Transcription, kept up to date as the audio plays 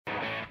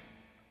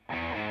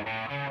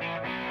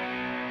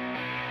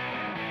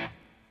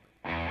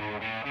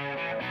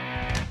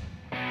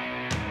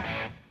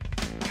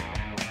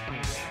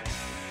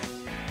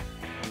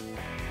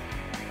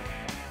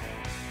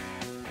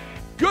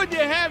Good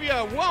to have you.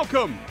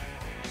 Welcome.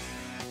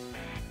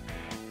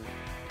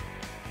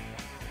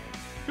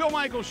 Bill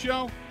Michaels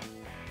Show.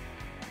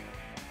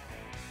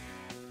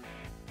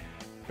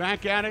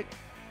 Back at it.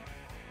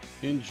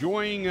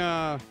 Enjoying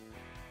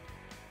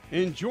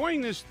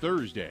this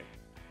Thursday.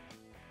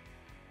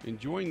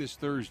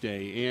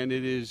 And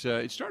it is,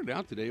 it started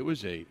out today. It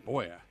was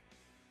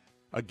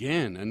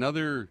again,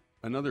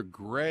 another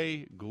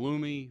gray,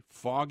 gloomy,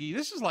 foggy.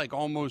 This is like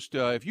almost,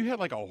 if you had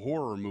like a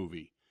horror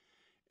movie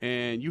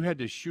and you had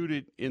to shoot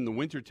it in the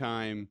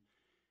wintertime,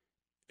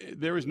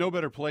 there is no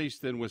better place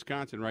than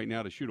Wisconsin right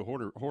now to shoot a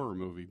horror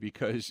movie,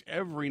 because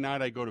every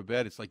night I go to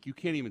bed, it's like you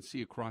can't even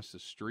see across the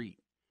street.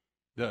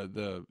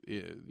 The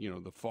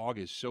fog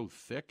is so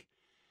thick.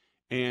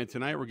 And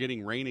tonight we're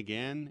getting rain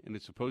again, and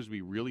it's supposed to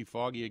be really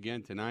foggy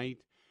again tonight.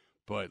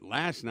 But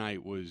last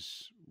night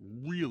was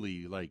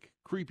really like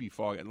creepy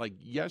fog. Like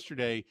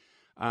yesterday,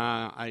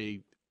 I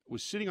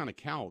was sitting on a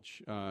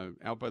couch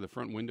out by the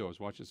front window. I was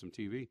watching some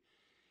TV,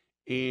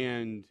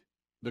 and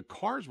the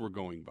cars were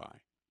going by,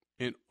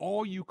 and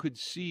all you could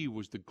see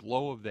was the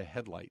glow of the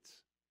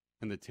headlights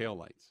and the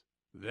taillights.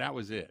 That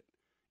was it.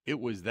 It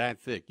was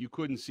that thick. You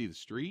couldn't see the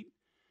street.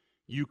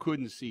 You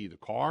couldn't see the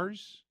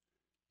cars.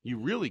 You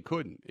really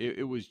couldn't.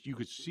 It was, you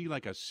could see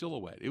like a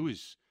silhouette. It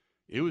was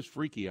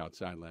freaky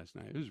outside last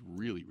night. It was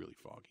really, really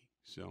foggy.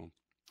 So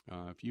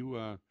if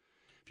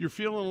you're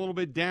feeling a little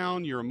bit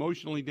down, you're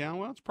emotionally down,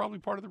 well, it's probably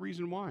part of the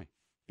reason why,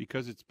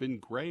 because it's been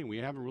gray and we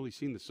haven't really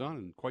seen the sun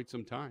in quite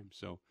some time.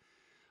 So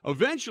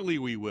eventually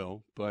we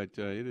will, but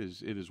it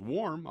is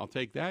warm. I'll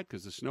take that,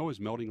 because the snow is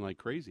melting like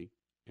crazy,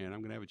 and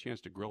I'm going to have a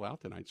chance to grill out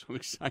tonight, so I'm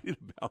excited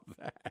about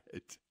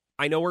that.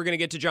 I know we're going to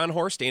get to John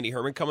Horst, Andy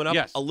Herman coming up.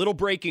 Yes. A little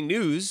breaking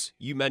news.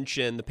 You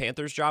mentioned the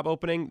Panthers job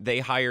opening. They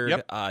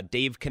hired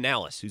Dave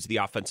Canales, who's the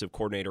offensive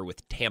coordinator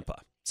with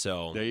Tampa.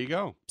 So there you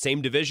go.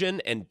 Same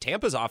division, and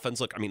Tampa's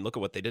offense, look at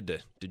what they did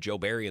to Joe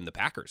Barry and the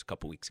Packers a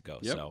couple weeks ago.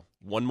 Yep. So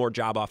one more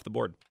job off the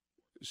board.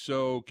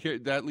 So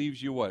that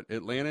leaves you what?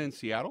 Atlanta and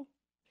Seattle?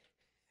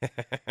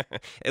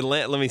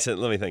 Let me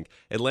think.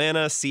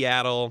 Atlanta,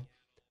 Seattle.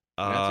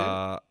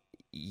 That's it?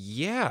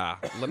 Yeah.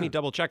 Let me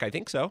double check. I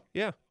think so.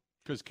 Yeah.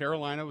 Because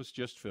Carolina was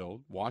just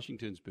filled.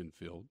 Washington's been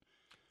filled.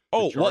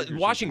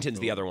 Washington's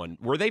the other one.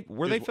 Were they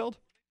filled?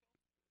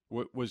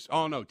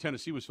 No,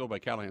 Tennessee was filled by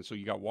Callahan. So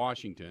you got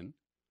Washington.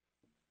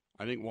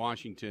 I think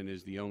Washington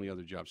is the only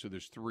other job. So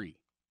there's three.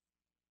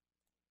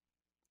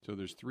 So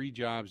there's three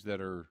jobs that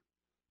are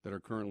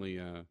currently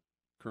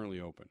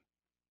open.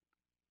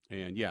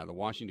 And yeah, the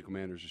Washington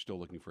Commanders are still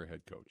looking for a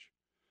head coach.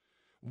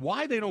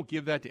 Why they don't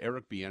give that to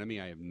Eric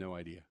Bieniemy, I have no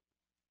idea.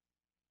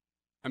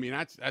 I mean,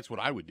 that's what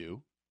I would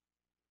do.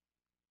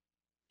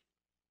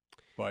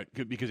 But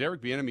because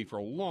Eric Bieniemy for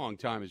a long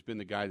time has been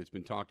the guy that's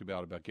been talked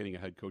about getting a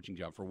head coaching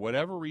job. For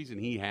whatever reason,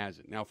 he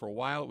hasn't. Now, for a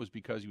while, it was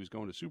because he was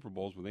going to Super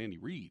Bowls with Andy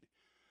Reid.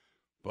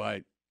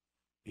 But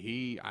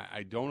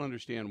I don't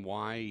understand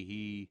why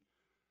he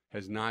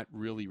has not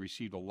really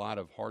received a lot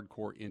of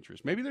hardcore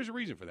interest. Maybe there's a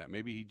reason for that.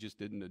 Maybe he just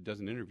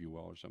doesn't interview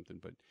well or something.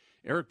 But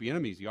Eric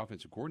Bieniemy is the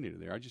offensive coordinator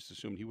there. I just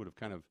assumed he would have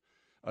kind of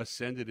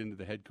ascended into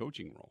the head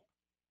coaching role.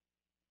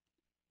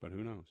 But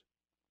who knows?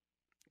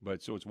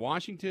 But so it's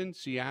Washington,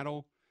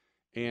 Seattle,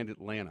 and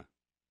Atlanta.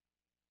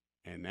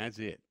 And that's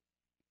it.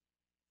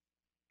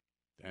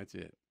 That's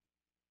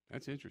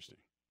interesting.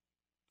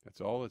 That's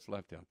all that's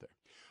left out there.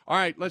 All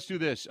right, let's do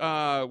this.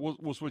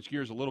 We'll switch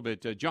gears a little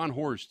bit. John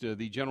Horst,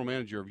 the general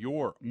manager of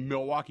your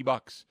Milwaukee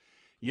Bucks,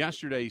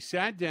 yesterday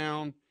sat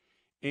down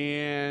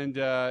and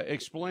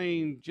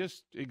explained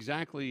just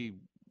exactly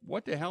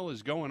what the hell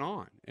is going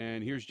on.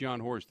 And here's John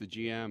Horst, the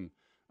GM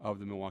of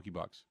the Milwaukee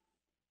Bucks.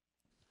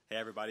 Hey,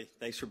 everybody.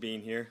 Thanks for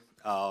being here.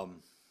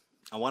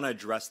 I want to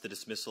address the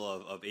dismissal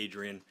of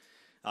Adrian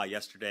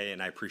yesterday,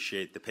 and I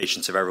appreciate the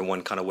patience of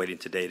everyone kind of waiting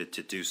today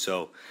to do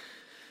so.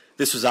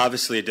 This was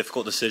obviously a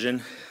difficult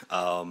decision.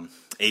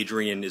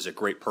 Adrian is a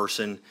great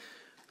person,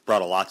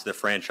 brought a lot to the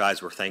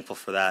franchise. We're thankful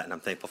for that, and I'm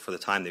thankful for the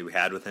time that we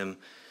had with him.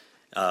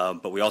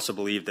 But we also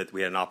believe that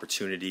we had an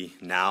opportunity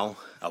now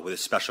with a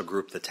special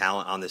group, the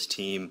talent on this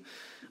team.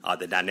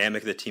 The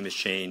dynamic of the team has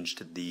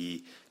changed.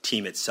 The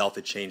team itself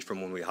had changed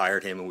from when we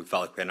hired him, and we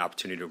felt like we had an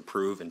opportunity to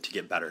improve and to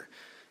get better.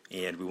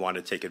 And we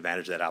wanted to take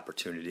advantage of that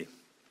opportunity.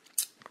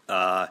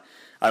 I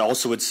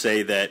also would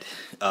say that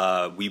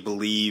we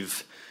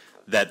believe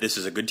that this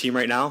is a good team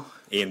right now,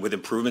 and with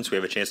improvements, we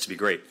have a chance to be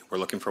great. We're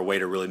looking for a way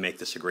to really make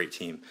this a great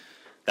team.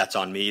 That's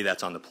on me,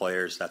 that's on the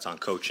players, that's on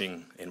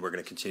coaching, and we're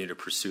going to continue to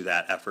pursue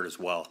that effort as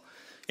well.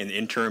 In the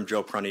interim,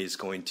 Joe Prunty is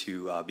going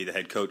to be the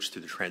head coach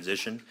through the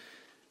transition,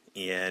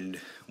 and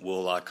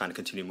we'll kind of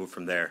continue to move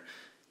from there.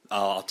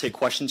 I'll take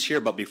questions here,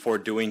 but before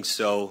doing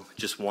so,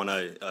 just want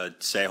to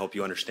say I hope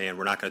you understand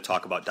we're not going to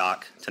talk about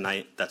Doc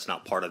tonight. That's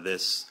not part of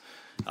this.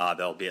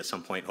 There'll be at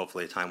some point,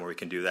 hopefully, a time where we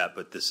can do that,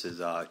 but this is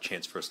a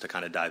chance for us to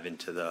kind of dive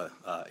into the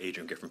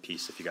Adrian Griffin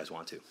piece if you guys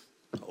want to.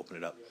 I'll open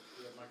it up.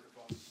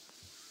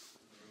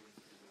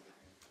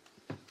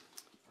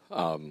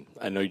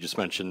 I know you just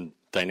mentioned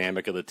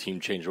dynamic of the team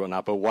change and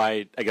whatnot, but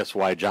why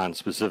John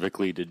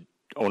specifically did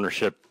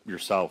ownership,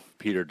 yourself,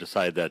 Peter,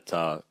 decide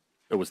that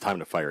it was time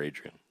to fire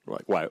Adrian?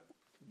 Like, why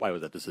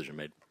was that decision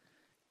made?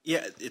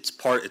 Yeah, it's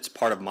part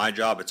of my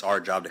job. It's our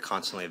job to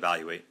constantly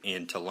evaluate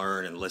and to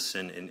learn and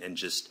listen and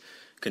just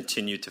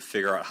continue to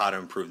figure out how to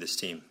improve this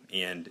team.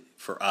 And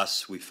for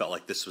us, we felt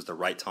like this was the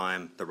right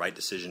time, the right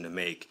decision to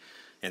make,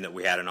 and that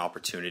we had an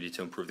opportunity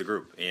to improve the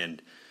group.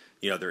 And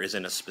there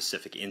isn't a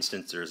specific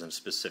instance, there isn't a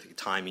specific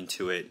timing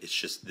to it. It's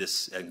just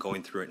this, and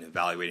going through it and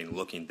evaluating,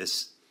 looking.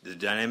 The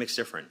dynamic's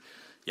different.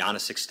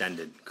 Giannis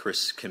extended,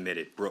 Chris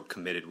committed, Brooke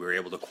committed. We were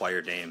able to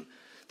acquire Dame.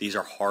 These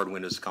are hard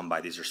windows to come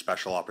by. These are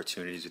special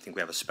opportunities. We think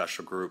we have a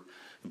special group.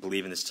 We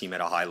believe in this team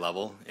at a high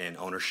level, and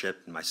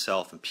ownership, and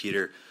myself and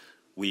Peter,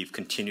 we've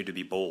continued to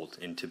be bold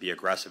and to be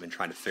aggressive in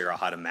trying to figure out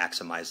how to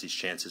maximize these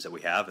chances that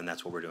we have, and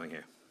that's what we're doing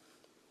here.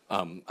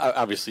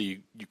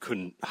 Obviously, you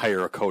couldn't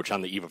hire a coach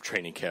on the eve of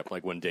training camp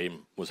like when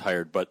Dame was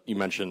hired, but you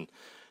mentioned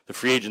the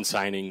free agent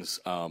signings.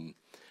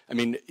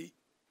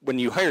 When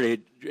you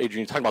hired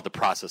Adrian, talk about the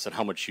process and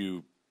how much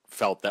you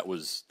felt that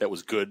was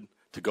good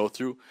to go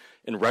through.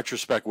 In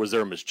retrospect, was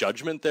there a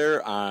misjudgment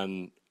there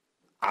on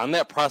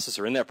that process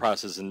or in that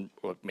process, and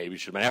maybe it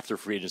should have been after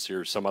free agency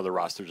or some other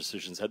roster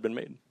decisions had been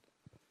made?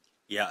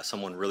 Yeah,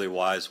 someone really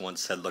wise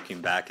once said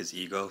looking back is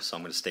ego, so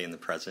I'm going to stay in the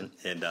present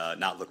and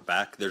not look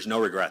back. There's no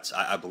regrets.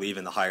 I believe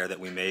in the hire that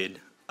we made.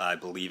 I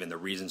believe in the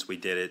reasons we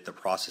did it, the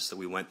process that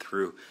we went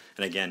through.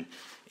 And again,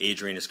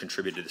 Adrian has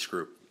contributed to this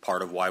group.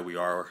 Part of why we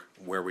are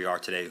where we are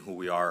today, who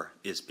we are,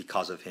 is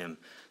because of him.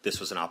 This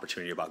was an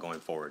opportunity about going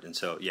forward. And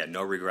so, yeah,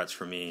 no regrets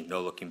for me,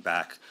 no looking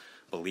back.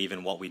 Believe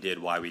in what we did,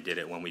 why we did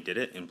it, when we did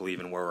it, and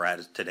believe in where we're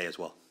at today as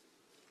well.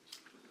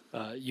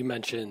 You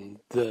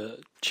mentioned the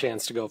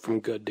chance to go from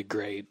good to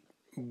great.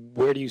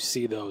 Where do you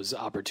see those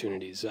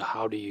opportunities?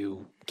 How do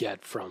you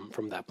get from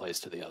that place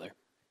to the other?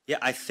 Yeah,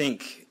 I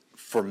think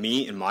for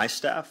me and my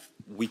staff,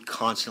 we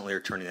constantly are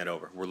turning that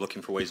over. We're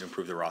looking for ways to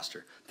improve the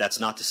roster. That's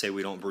not to say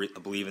we don't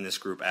believe in this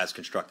group as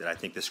constructed. I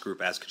think this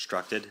group as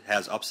constructed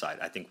has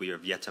upside. I think we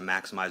have yet to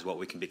maximize what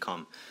we can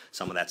become.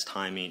 Some of that's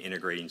timing,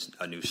 integrating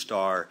a new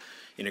star,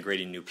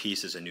 integrating new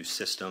pieces, a new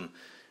system.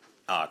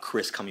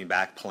 Chris coming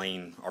back,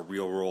 playing a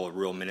real role,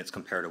 real minutes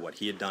compared to what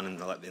he had done in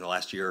the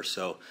last year or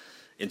so.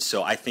 And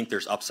so I think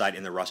there's upside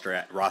in the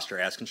roster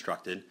as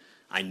constructed.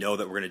 I know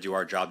that we're going to do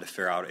our job to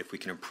figure out if we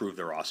can improve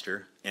the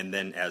roster. And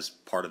then as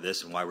part of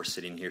this and why we're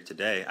sitting here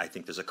today, I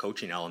think there's a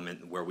coaching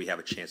element where we have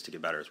a chance to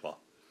get better as well.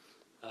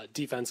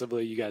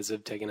 Defensively, you guys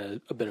have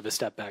taken a bit of a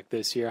step back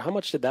this year. How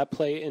much did that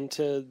play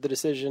into the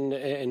decision,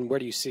 and where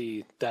do you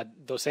see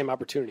those same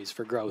opportunities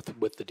for growth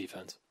with the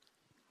defense?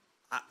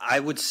 I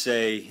would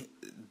say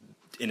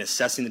in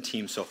assessing the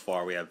team so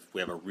far, we have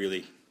a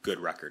really good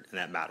record, and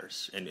that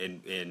matters.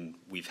 And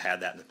we've had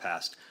that in the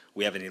past.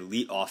 We have an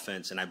elite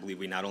offense, and I believe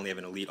we not only have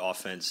an elite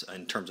offense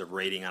in terms of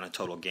rating on a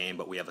total game,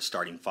 but we have a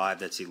starting five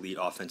that's elite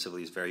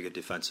offensively, is very good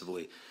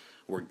defensively.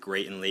 We're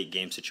great in late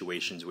game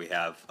situations. We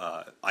have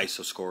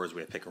ISO scores.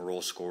 We have pick and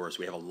roll scores.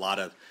 We have a lot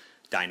of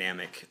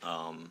dynamic,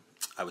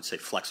 I would say,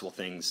 flexible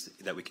things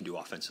that we can do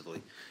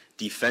offensively.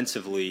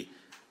 Defensively,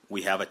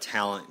 we have a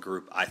talent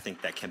group, I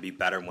think, that can be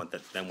better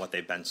than what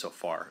they've been so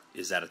far.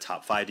 Is that a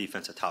top 5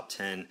 defense, a top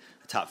 10,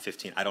 a top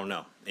 15? I don't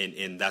know.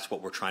 And that's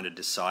what we're trying to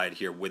decide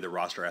here with the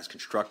roster as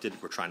constructed.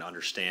 We're trying to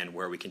understand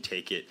where we can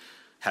take it,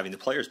 having the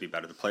players be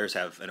better. The players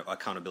have an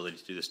accountability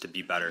to do this, to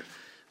be better,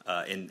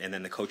 and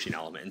then the coaching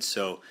element. And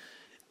so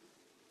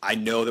I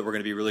know that we're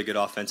going to be really good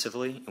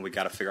offensively, and we've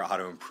got to figure out how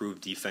to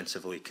improve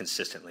defensively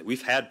consistently.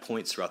 We've had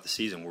points throughout the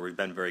season where we've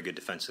been very good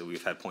defensively.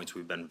 We've had points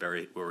where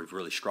we've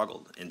really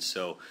struggled. And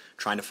so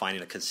trying to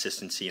find a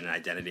consistency and an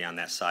identity on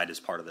that side is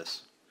part of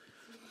this.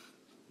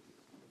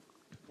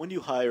 When you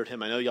hired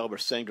him, I know y'all were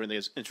saying during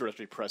the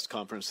introductory press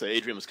conference that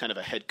Adrian was kind of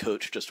a head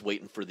coach just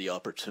waiting for the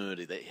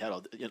opportunity, that he had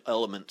all the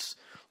elements.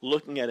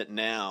 Looking at it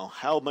now,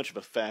 how much of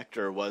a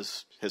factor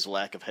was his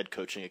lack of head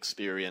coaching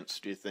experience,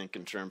 do you think,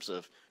 in terms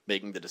of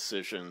making the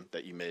decision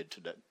that you made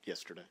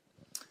yesterday?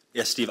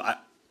 Yeah, Steve,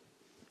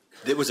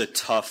 it was a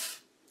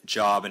tough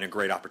job and a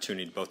great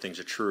opportunity. Both things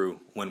are true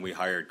when we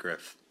hired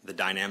Griff. The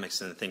dynamics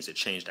and the things that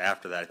changed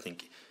after that, I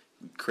think,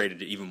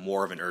 created even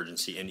more of an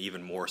urgency, and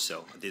even more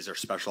so. These are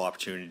special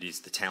opportunities.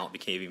 The talent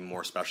became even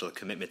more special. The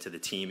commitment to the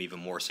team even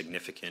more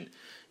significant,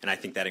 and I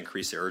think that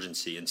increased the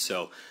urgency. And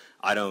so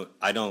I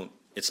don't.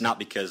 It's not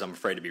because I'm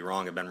afraid to be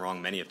wrong. I've been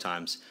wrong many of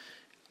times.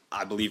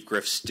 I believe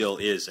Griff still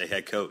is a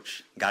head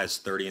coach. Guy's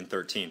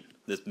 30-13.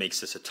 This makes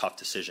this a tough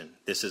decision.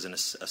 This is an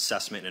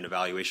assessment and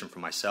evaluation for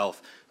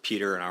myself,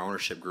 Peter, and our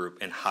ownership group,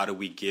 and how do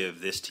we give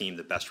this team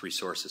the best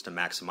resources to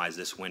maximize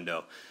this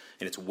window.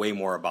 And it's way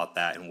more about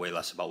that and way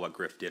less about what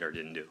Griff did or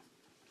didn't do.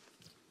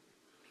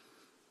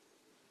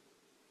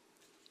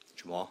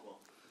 Jamal?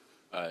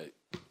 I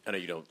know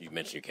you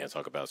mentioned you can't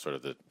talk about sort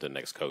of the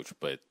next coach,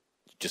 but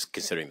just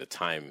considering the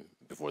time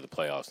before the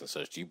playoffs and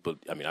such,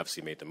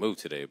 obviously you made the move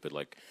today, but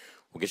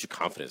what gives you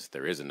confidence that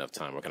there is enough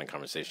time? What kind of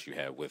conversation you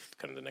had with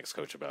kind of the next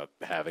coach about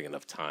having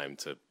enough time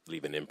to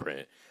leave an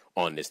imprint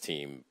on this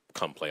team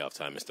come playoff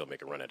time and still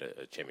make a run at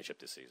a championship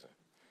this season?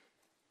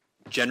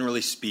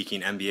 generally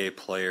speaking, NBA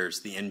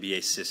players, the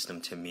NBA system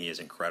to me is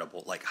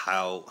incredible. Like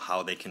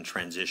how they can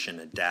transition,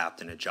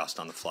 adapt, and adjust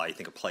on the fly. You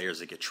think of players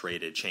that get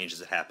traded, changes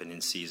that happen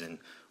in season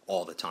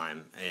all the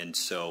time. And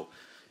so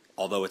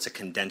although it's a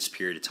condensed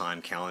period of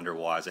time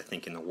calendar-wise, I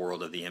think in the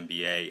world of the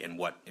NBA and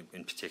what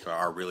in particular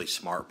our really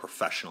smart,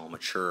 professional,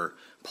 mature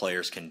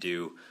players can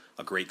do,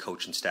 a great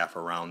coaching staff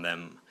around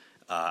them,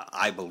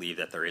 I believe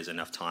that there is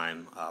enough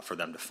time for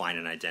them to find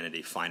an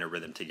identity, find a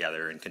rhythm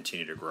together, and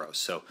continue to grow.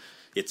 So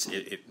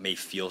it may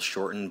feel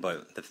shortened,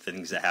 but the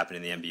things that happen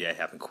in the NBA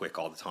happen quick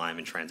all the time,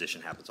 and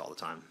transition happens all the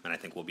time. And I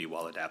think we'll be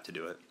well adapted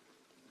to it.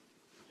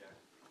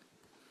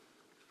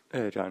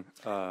 Hey, John.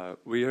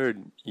 We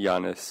heard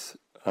Giannis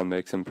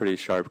make some pretty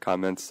sharp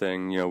comments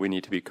saying, we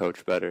need to be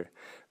coached better.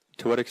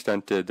 To what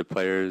extent did the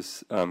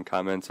players'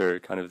 comments or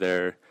kind of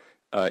their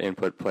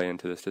input play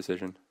into this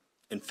decision?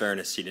 In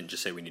fairness, he didn't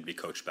just say we need to be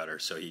coached better.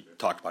 So he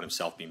talked about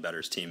himself being better,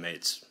 his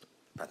teammates,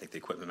 I think the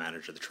equipment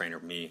manager, the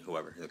trainer, me,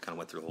 whoever. He kind of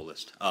went through the whole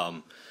list.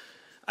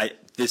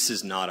 This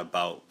is not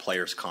about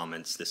players'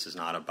 comments. This is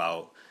not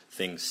about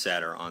things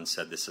said or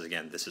unsaid. This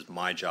is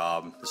my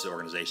job. This is the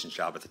organization's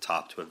job at the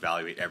top to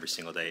evaluate every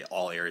single day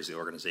all areas of the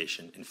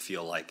organization and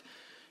feel like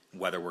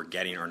whether we're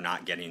getting or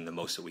not getting the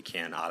most that we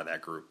can out of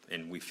that group.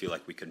 And we feel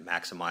like we could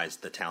maximize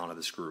the talent of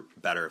this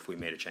group better if we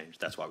made a change.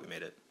 That's why we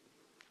made it.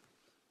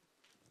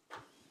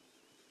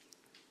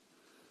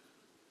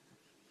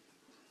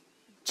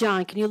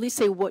 John, can you at least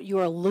say what you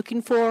are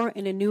looking for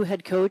in a new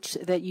head coach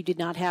that you did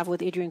not have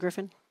with Adrian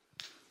Griffin?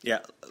 Yeah,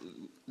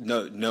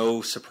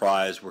 no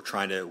surprise. We're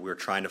trying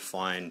to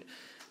find,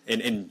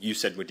 and you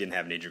said we didn't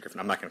have an Adrian Griffin.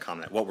 I'm not going to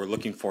comment on that. What we're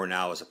looking for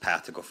now is a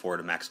path to go forward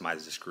to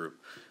maximize this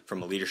group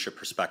from a leadership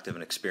perspective,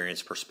 an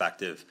experience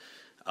perspective.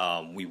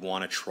 We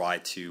want to try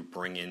to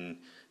bring in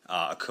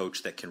a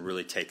coach that can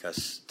really take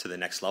us to the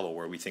next level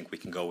where we think we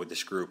can go with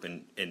this group.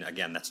 And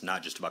again, that's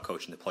not just about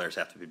coaching. The players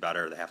have to be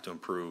better. They have to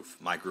improve.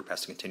 My group has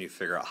to continue to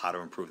figure out how to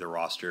improve their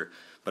roster.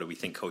 But we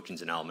think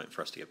coaching's an element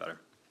for us to get better.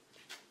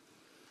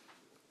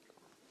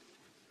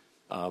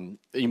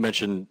 You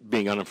mentioned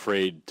being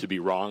unafraid to be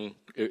wrong,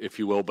 if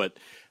you will. But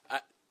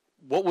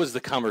what was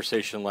the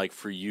conversation like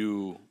for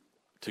you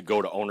to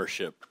go to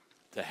ownership,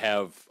 to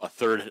have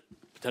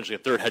potentially a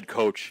third head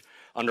coach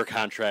under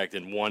contract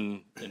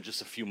in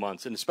just a few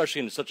months, and especially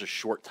in such a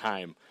short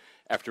time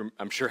after,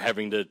 I'm sure,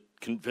 having to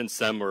convince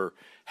them or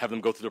have them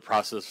go through the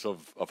process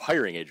of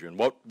hiring Adrian?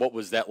 What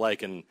was that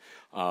like? And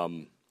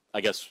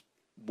I guess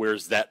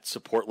where's that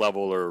support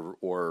level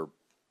or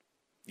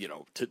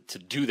to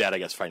do that, I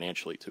guess,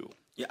 financially too?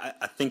 Yeah,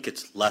 I think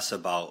it's less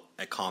about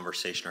a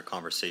conversation or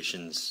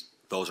conversations.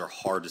 Those are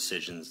hard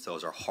decisions.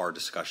 Those are hard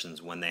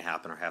discussions when they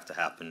happen or have to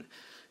happen.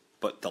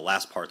 But the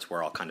last part's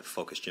where I'll kind of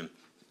focus, Jim.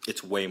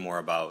 It's way more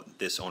about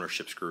this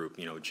ownership's group.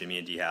 Jimmy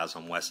and Diaz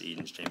on Wes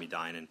Edens, Jamie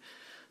Dinan,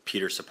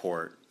 Peter's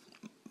support,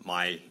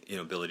 my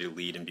ability to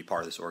lead and be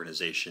part of this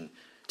organization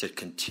to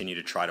continue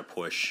to try to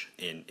push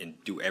and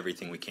do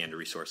everything we can to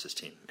resource this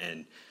team.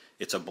 And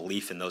it's a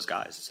belief in those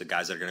guys. It's the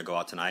guys that are going to go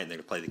out tonight and they're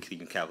going to play the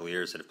Cleveland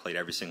Cavaliers that have played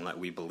every single night.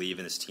 We believe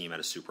in this team at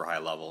a super high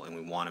level, and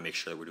we want to make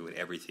sure that we're doing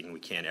everything we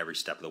can every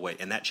step of the way.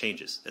 And that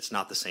changes. It's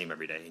not the same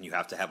every day, and you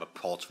have to have a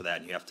pulse for that,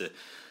 and you have to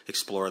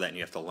explore that, and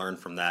you have to learn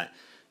from that.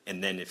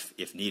 And then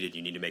if needed,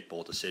 you need to make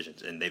bold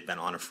decisions. And they've been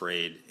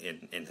unafraid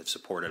and have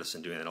supported us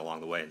in doing that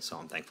along the way, and so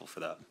I'm thankful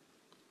for that.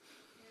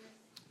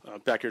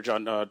 Back here,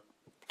 John,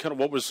 kind of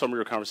what was some of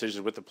your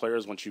conversations with the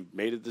players once you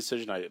made a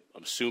decision? I'm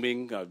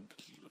assuming,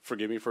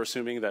 forgive me for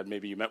assuming, that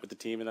maybe you met with the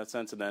team in that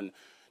sense. And then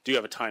do you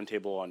have a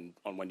timetable on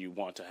when you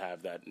want to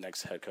have that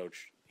next head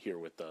coach here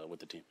with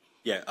the team?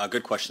 Yeah,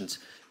 good questions.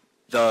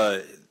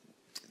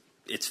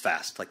 It's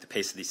fast. Like, the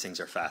pace of these things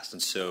are fast.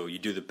 And so you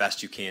do the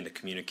best you can to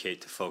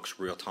communicate to folks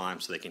real time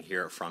so they can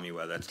hear it from you,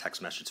 whether that's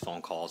text message,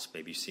 phone calls,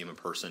 maybe you see them in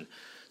person.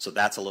 So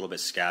that's a little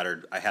bit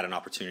scattered. I had an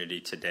opportunity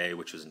today,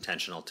 which was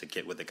intentional, to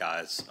get with the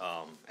guys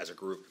as a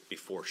group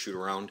before shoot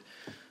around.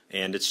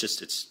 And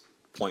it's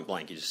point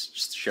blank. You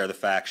just share the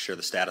facts, share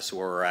the status of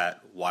where we're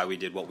at, why we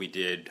did what we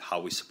did,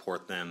 how we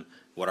support them,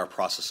 what our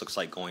process looks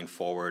like going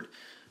forward.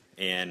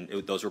 And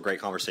those were great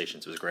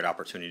conversations. It was a great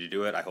opportunity to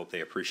do it. I hope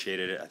they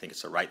appreciated it. I think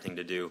it's the right thing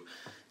to do.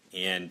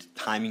 And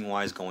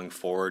timing-wise going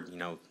forward,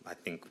 I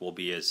think we'll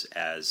be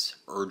as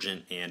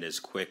urgent and as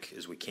quick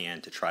as we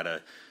can to try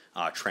to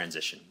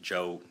transition.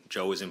 Joe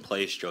is in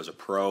place. Joe's a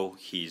pro.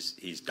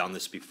 He's done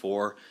this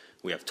before.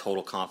 We have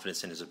total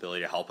confidence in his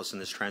ability to help us in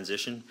this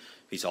transition.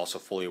 He's also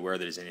fully aware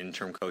that he's an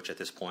interim coach at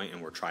this point,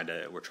 and we're trying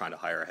to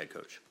hire a head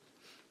coach.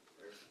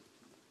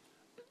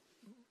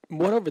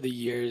 What over the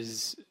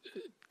years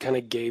kind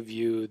of gave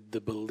you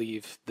the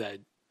belief that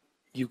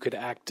you could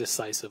act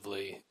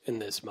decisively in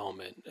this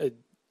moment?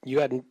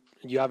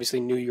 You obviously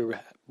knew you were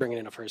bringing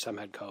in a first-time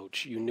head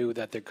coach. You knew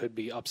that there could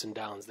be ups and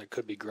downs, there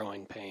could be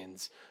growing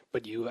pains,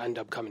 but you end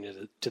up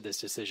coming to this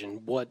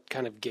decision. What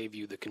kind of gave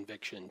you the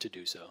conviction to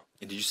do so?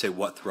 And did you say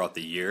what throughout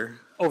the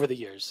year? Over the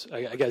years,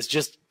 I guess,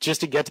 just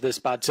to get to this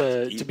spot,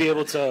 to be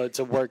able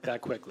to work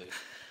that quickly.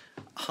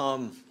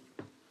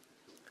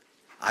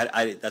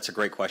 That's a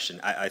great question.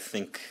 I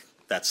think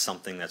that's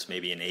something that's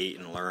maybe innate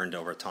and learned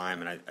over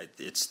time. And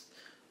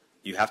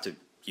you have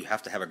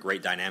to have a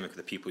great dynamic with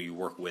the people you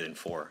work with and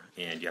for,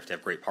 and you have to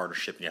have great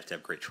partnership, and you have to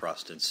have great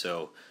trust. And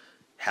so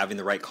having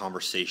the right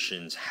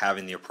conversations,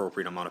 having the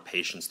appropriate amount of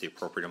patience, the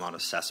appropriate amount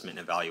of assessment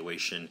and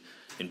evaluation,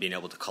 and being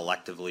able to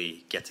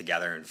collectively get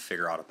together and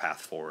figure out a path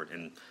forward.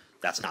 And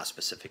that's not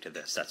specific to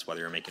this. That's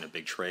whether you're making a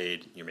big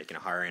trade, you're making a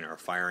hiring or a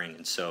firing.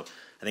 And so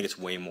I think it's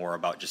way more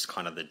about just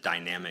kind of the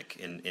dynamic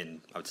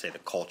in I would say, the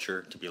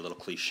culture, to be a little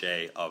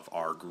cliche, of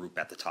our group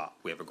at the top.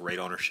 We have a great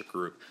ownership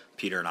group.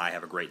 Peter and I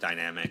have a great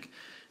dynamic.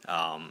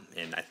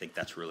 And I think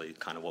that's really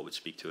kind of what would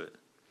speak to it.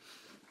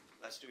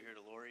 Let's do here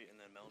to Lori and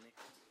then Melanie.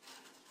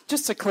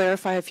 Just to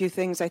clarify a few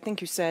things, I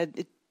think you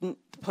said the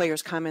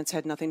players' comments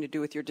had nothing to do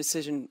with your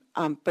decision,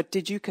 but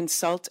did you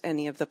consult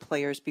any of the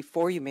players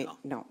before you made?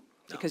 No.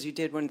 Because you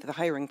did the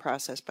hiring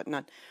process, but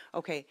not.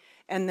 Okay.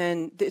 And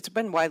then it's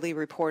been widely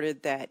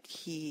reported that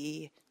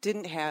he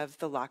didn't have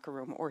the locker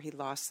room, or he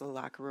lost the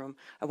locker room.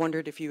 I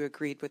wondered if you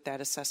agreed with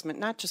that assessment,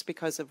 not just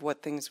because of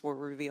what things were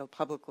revealed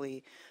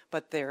publicly,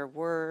 but there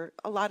were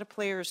a lot of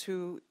players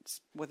who,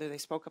 whether they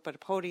spoke up at a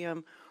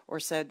podium or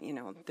said,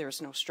 there's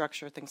no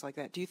structure, things like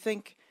that. Do you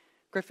think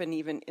Griffin,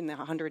 even in the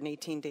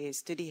 118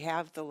 days, did he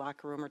have the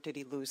locker room, or did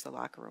he lose the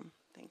locker room?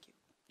 Thank you.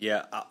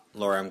 Yeah,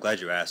 Laura, I'm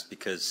glad you asked,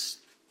 because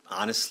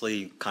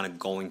honestly, kind of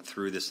going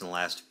through this in the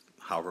last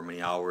however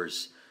many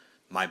hours,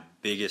 my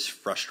biggest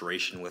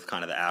frustration with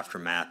kind of the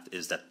aftermath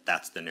is that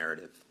that's the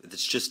narrative.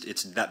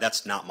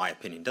 That's not my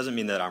opinion. Doesn't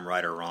mean that I'm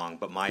right or wrong,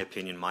 but my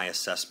opinion, my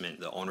assessment,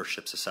 the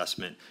ownership's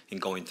assessment in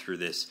going through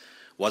this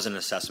was an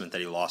assessment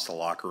that he lost the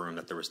locker room,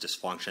 that there was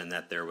dysfunction,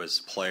 that there was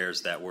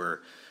players that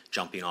were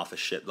jumping off a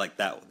ship like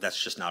that.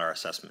 That's just not our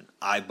assessment.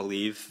 I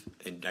believe,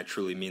 and I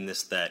truly mean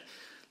this,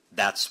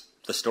 that's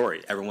the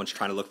story. Everyone's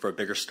trying to look for a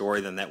bigger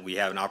story than that. We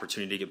have an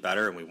opportunity to get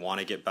better, and we want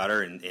to get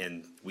better,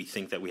 and we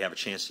think that we have a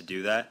chance to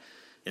do that.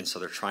 And so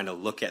they're trying to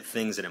look at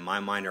things that, in my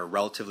mind, are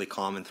relatively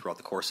common throughout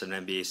the course of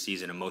an NBA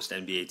season and most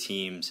NBA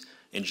teams,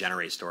 and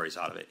generate stories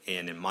out of it.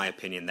 And in my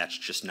opinion, that's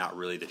just not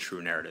really the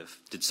true narrative.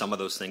 Did some of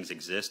those things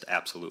exist?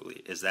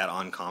 Absolutely. Is that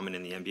uncommon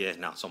in the NBA?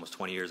 Now, it's almost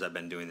 20 years I've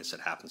been doing this. It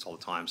happens all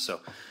the time.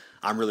 So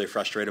I'm really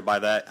frustrated by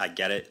that. I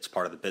get it. It's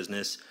part of the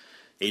business.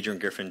 Adrian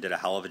Griffin did a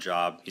hell of a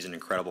job. He's an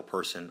incredible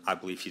person. I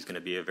believe he's going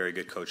to be a very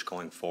good coach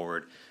going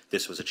forward.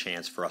 This was a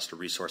chance for us to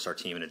resource our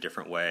team in a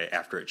different way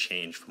after it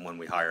changed from when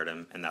we hired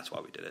him, and that's why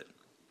we did it.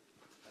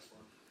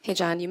 Hey,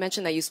 John, you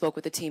mentioned that you spoke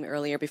with the team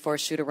earlier before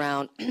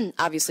shoot-around.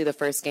 Obviously, the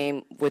first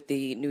game with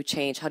the new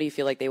change, how do you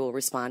feel like they will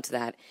respond to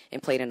that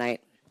and play tonight?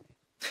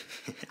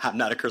 I'm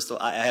not a crystal.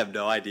 I have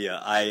no idea.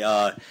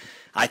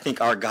 I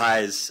think our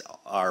guys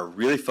are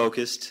really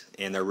focused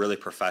and they're really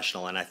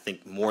professional, and I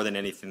think more than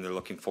anything they're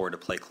looking forward to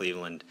play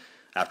Cleveland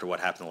after what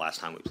happened the last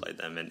time we played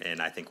them,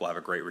 and I think we'll have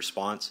a great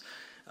response.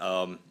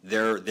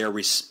 Their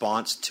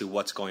response to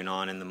what's going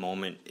on in the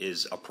moment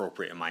is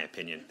appropriate, in my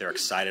opinion. They're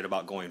excited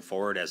about going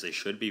forward, as they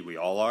should be. We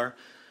all are,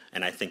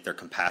 and I think they're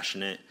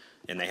compassionate,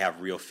 and they have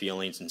real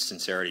feelings and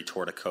sincerity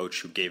toward a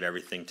coach who gave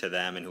everything to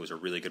them and who was a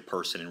really good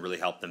person and really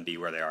helped them be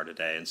where they are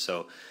today. And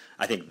so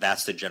I think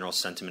that's the general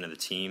sentiment of the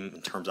team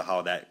in terms of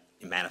how that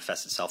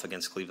manifests itself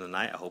against Cleveland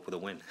tonight. I hope with a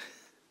win.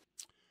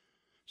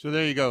 So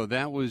there you go.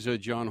 That was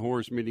John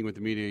Horst meeting with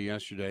the media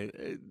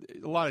yesterday.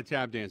 A lot of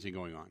tap dancing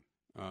going on,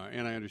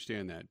 and I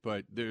understand that.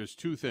 But there's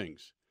two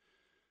things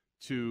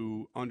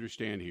to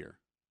understand here.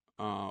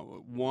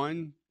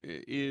 One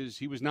is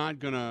he was not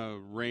going to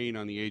rain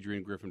on the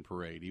Adrian Griffin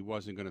parade. He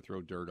wasn't going to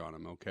throw dirt on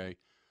him, okay?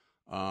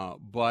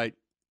 But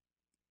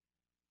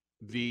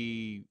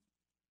the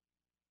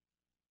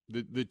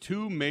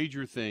two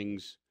major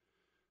things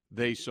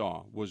they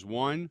saw was,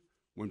 one,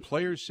 when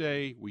players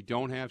say we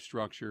don't have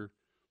structure,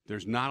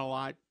 there's not a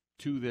lot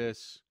to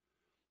this,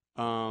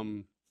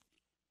 and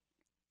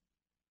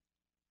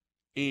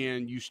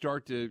you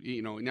start to,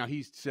 now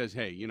he says,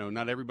 hey,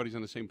 not everybody's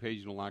on the same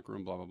page in the locker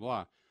room, blah, blah,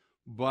 blah.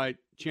 But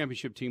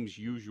championship teams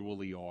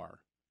usually are,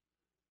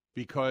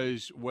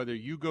 because whether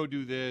you go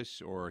do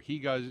this or he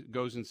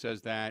goes and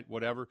says that,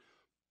 whatever,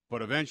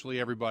 but eventually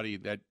everybody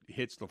that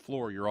hits the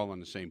floor, you're all on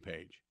the same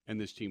page,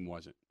 and this team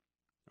wasn't,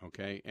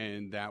 okay?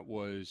 And that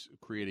was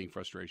creating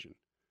frustration.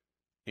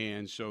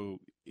 And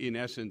so, in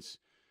essence,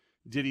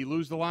 did he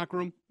lose the locker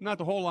room? Not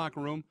the whole locker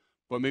room,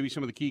 but maybe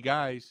some of the key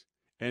guys,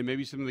 and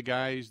maybe some of the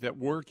guys that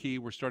were key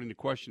were starting to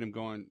question him,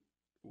 going,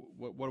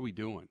 what are we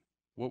doing?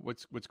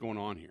 What's going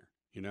on here?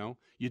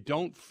 You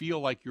don't feel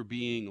like you're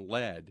being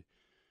led.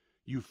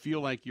 You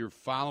feel like you're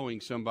following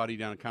somebody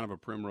down kind of a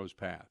primrose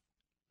path,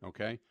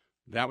 okay?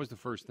 That was the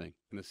first thing.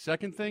 And the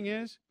second thing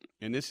is,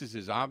 and this is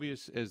as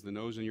obvious as the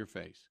nose in your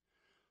face,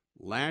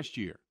 last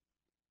year,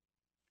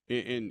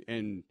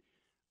 and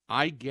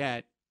I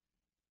get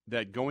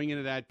that going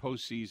into that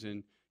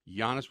postseason,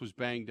 Giannis was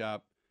banged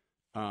up.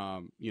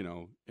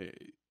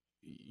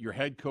 Your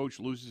head coach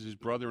loses his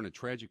brother in a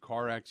tragic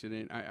car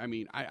accident.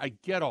 I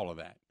get all of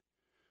that.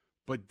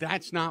 But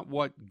that's not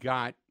what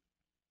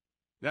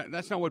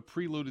that's not what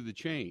preluded the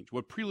change.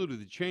 What preluded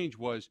the change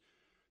was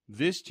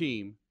this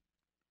team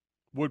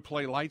would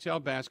play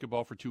lights-out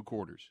basketball for 2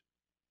 quarters.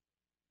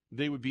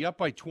 they would be up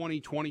by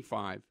 20,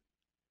 25.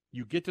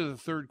 You get to the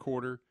third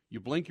quarter, you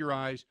blink your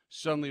eyes,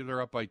 suddenly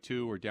they're up by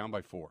 2 or down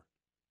by 4.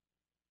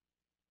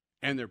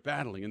 And they're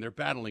battling, and they're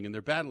battling, and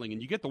they're battling,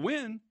 and you get the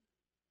win.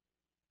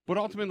 But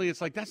ultimately,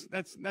 it's like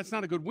that's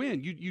not a good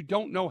win. You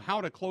don't know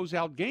how to close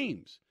out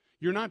games.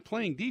 You're not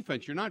playing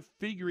defense. You're not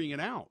figuring it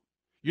out.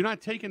 You're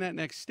not taking that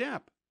next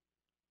step.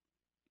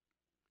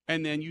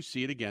 And then you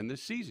see it again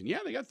this season. Yeah,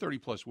 they got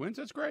 30-plus wins.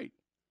 That's great.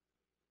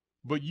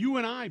 But you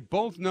and I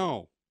both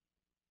know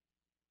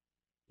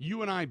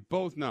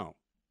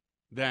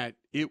that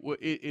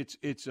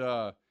it's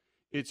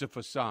a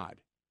facade.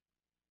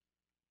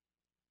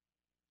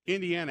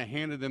 Indiana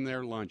handed them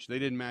their lunch. They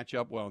didn't match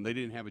up well, and they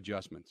didn't have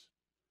adjustments.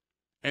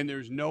 And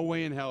there's no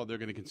way in hell they're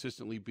going to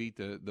consistently beat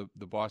the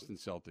Boston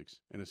Celtics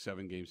in a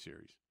 7-game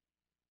series.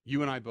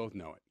 You and I both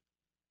know it.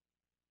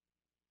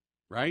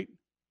 Right?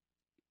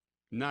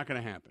 Not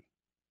going to happen.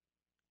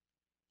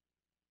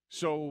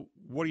 So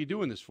what are you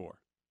doing this for?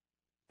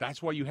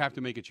 That's why you have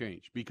to make a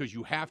change, because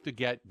you have to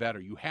get better.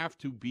 You have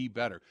to be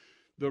better.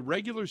 The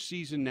regular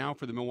season now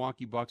for the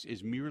Milwaukee Bucks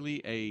is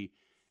merely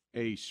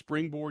a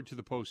springboard to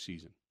the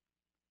postseason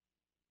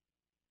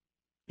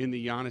in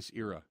the Giannis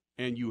era.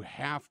 And you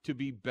have to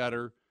be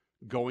better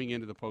going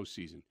into the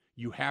postseason.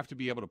 You have to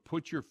be able to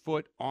put your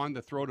foot on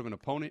the throat of an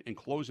opponent and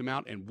close them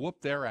out and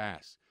whoop their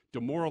ass,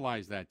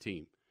 demoralize that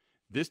team.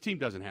 This team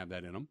doesn't have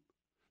that in them.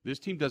 This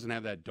team doesn't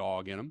have that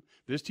dog in them.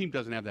 This team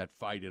doesn't have that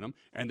fight in them.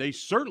 And they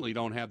certainly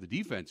don't have the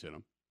defense in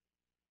them.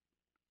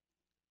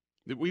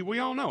 We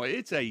all know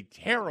it's a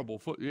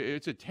terrible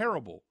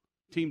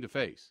team to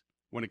face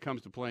when it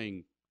comes to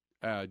playing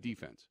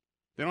defense.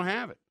 They don't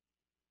have it.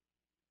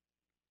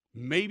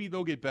 Maybe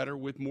they'll get better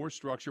with more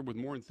structure, with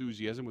more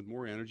enthusiasm, with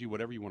more energy,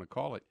 whatever you want to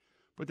call it.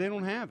 But they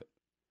don't have it.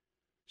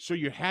 So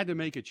you had to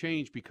make a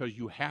change because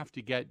you have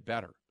to get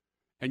better.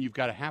 And you've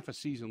got a half a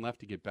season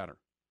left to get better.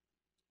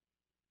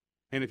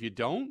 And if you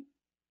don't,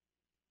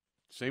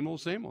 same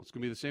old, same old. It's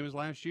going to be the same as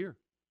last year.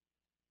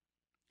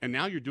 And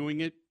now you're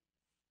doing it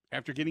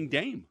after getting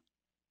Dame.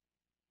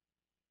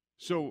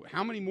 So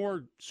how many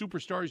more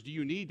superstars do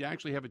you need to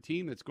actually have a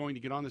team that's going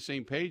to get on the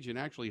same page and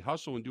actually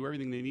hustle and do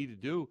everything they need to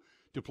do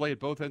to play at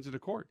both ends of the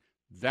court?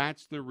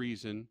 That's the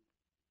reason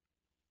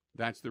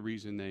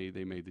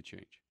they made the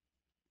change.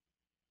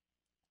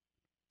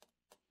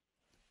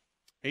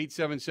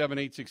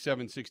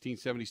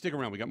 877-867-1670. Stick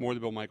around. We got more of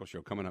the Bill Michaels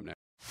Show coming up next.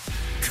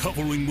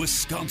 Covering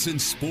Wisconsin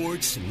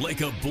sports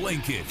like a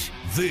blanket.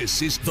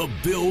 This is the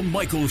Bill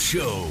Michaels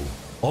Show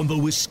on the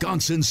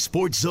Wisconsin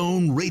Sports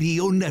Zone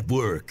Radio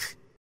Network.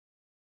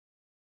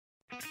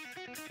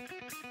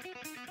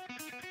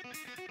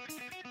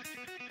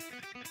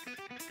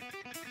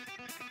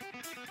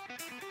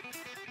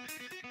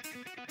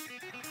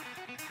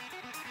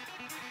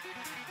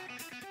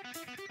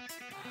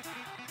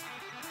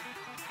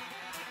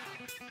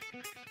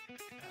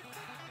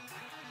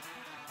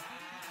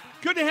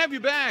 Good to have you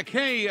back.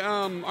 Hey,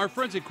 our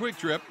friends at Quick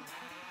Trip.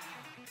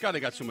 God,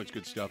 they got so much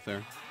good stuff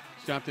there.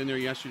 Stopped in there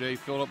yesterday,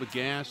 filled up with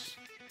gas,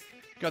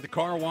 got the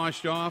car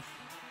washed off.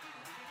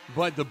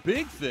 But the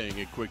big thing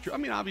at Quick Trip, I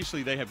mean,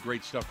 obviously they have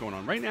great stuff going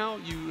on. Right now,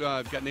 you've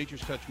got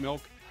Nature's Touch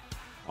milk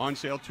on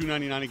sale,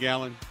 $2.99 a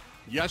gallon.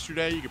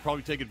 Yesterday, you could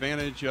probably take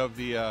advantage of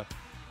the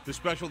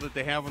special that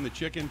they have on the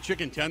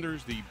chicken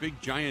tenders, the big,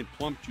 giant,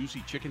 plump,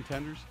 juicy chicken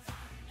tenders.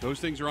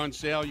 Those things are on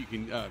sale. You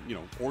can,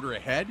 order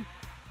ahead.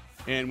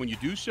 And when you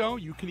do so,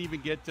 you can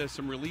even get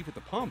some relief at the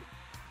pump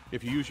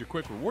if you use your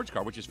Quick Rewards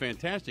card, which is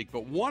fantastic.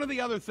 But one of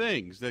the other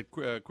things that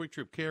Quick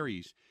Trip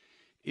carries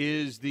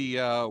is the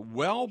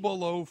well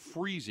below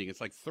freezing.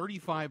 It's like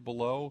 35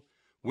 below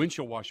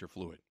windshield washer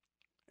fluid.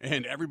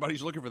 And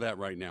everybody's looking for that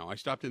right now. I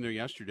stopped in there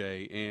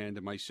yesterday,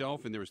 and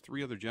myself and there was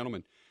 3 other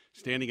gentlemen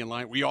standing in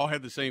line. We all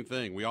had the same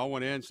thing. We all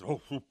went in and said,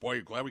 oh,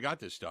 boy, glad we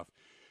got this stuff.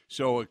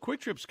 So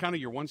Quick Trip's kind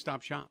of your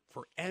one-stop shop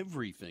for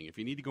everything. If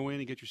you need to go in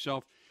and get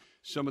yourself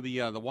some of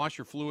the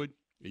washer fluid,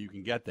 you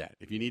can get that.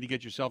 If you need to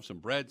get yourself some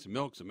bread, some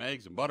milk, some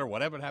eggs, some butter,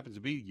 whatever it happens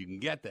to be, you can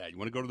get that. You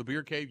want to go to the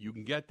beer cave, you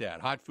can get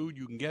that. Hot food,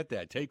 you can get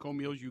that. Take-home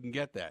meals, you can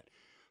get that.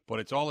 But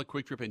it's all at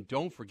Quick Trip. And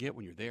don't forget,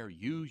 when you're there,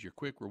 use your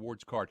Quick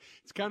Rewards card.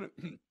 It's kind of,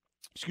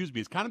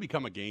 it's kind of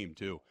become a game,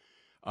 too.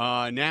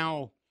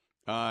 Now,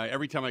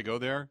 every time I go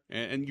there,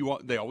 and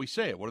they always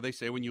say it. What do they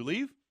say when you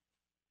leave?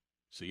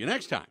 See you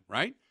next time,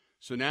 right?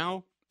 So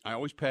now I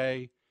always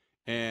pay.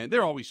 And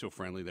they're always so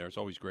friendly there. It's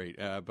always great.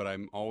 But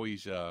I'm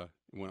always,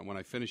 when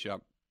I finish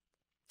up,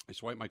 I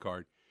swipe my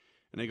card.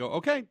 And they go,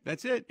 okay,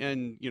 that's it.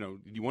 And, do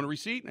you want a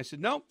receipt? And I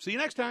said, no, see you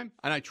next time.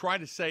 And I try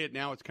to say it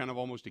now. It's kind of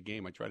almost a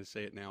game. I try to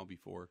say it now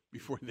before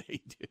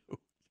they do,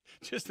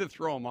 just to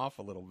throw them off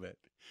a little bit.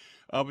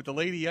 But the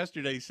lady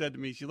yesterday said to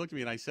me, she looked at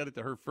me, and I said it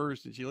to her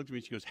first. And she looked at me,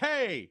 and she goes,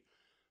 hey,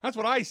 that's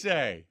what I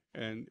say.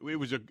 And it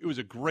was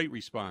a great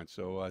response.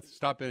 So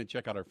stop in and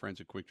check out our friends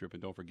at Quick Trip.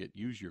 And don't forget,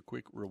 use your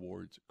Quick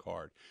Rewards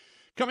card.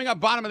 Coming up,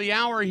 bottom of the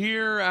hour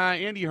here,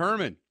 Andy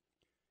Herman.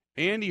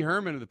 Andy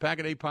Herman of the Pack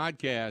a Day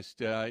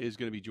podcast is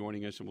going to be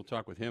joining us, and we'll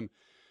talk with him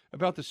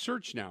about the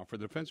search now for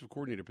the defensive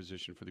coordinator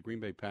position for the Green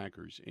Bay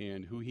Packers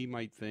and who he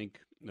might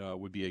think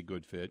would be a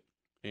good fit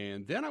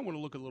And then I want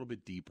to look a little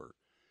bit deeper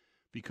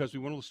because we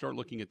want to start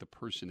looking at the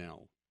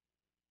personnel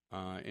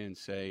and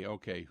say,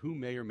 okay, who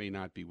may or may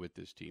not be with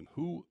this team?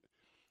 Who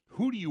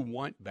do you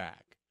want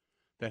back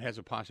that has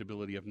a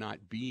possibility of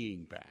not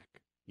being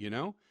back? You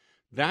know?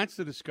 That's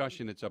the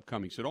discussion that's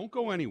upcoming. So don't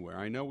go anywhere.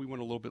 I know we went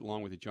a little bit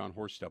long with the John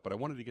Horst stuff, but I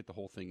wanted to get the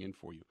whole thing in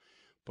for you.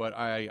 But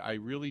I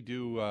really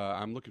do.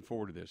 I'm looking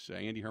forward to this.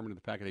 Andy Herman of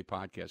the Pack a Day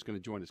Podcast is going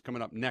to join us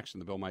coming up next on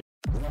the Bill Mike.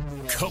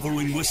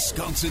 Covering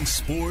Wisconsin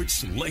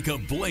sports like a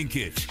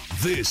blanket.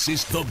 This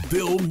is the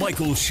Bill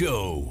Michaels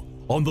Show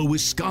on the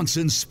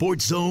Wisconsin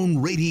Sports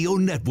Zone Radio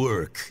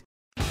Network.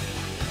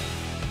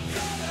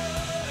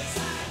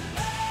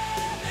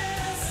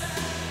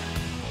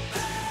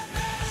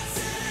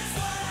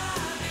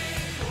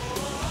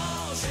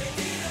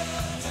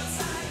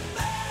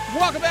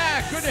 Welcome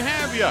back. Good to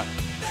have you.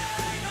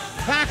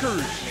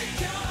 Packers.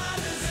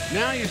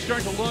 Now you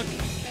start to look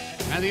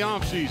at the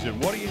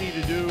offseason. What do you need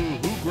to do?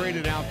 Who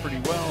graded out pretty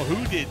well?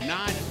 Who did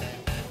not?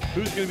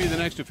 Who's going to be the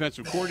next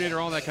defensive coordinator?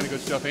 All that kind of good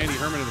stuff. Andy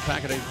Herman of the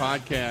Pack a Day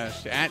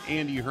Podcast at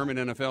Andy Herman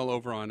NFL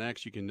over on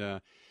X. You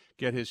can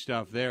get his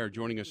stuff there.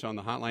 Joining us on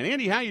the hotline.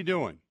 Andy, how you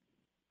doing?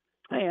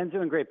 Hey, I'm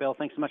doing great, Bill.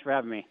 Thanks so much for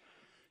having me.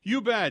 You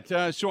bet.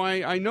 So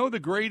I know the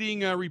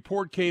grading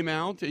report came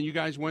out, and you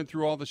guys went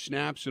through all the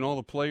snaps and all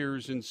the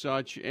players and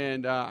such.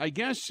 And I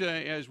guess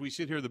as we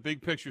sit here, the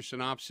big picture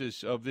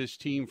synopsis of this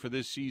team for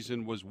this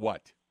season was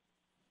what?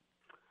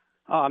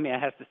 Oh, I mean, it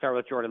has to start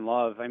with Jordan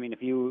Love. I mean,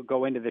 if you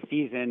go into the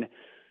season,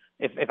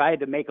 if I had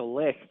to make a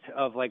list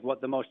of like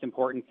what the most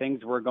important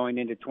things were going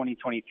into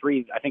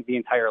 2023, I think the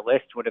entire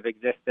list would have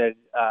existed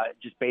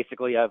just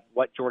basically of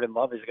what Jordan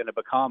Love is going to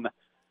become.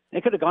 And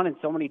it could have gone in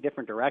so many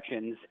different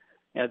directions.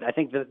 I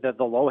think the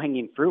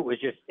low-hanging fruit was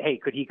just, hey,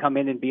 could he come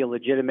in and be a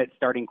legitimate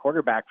starting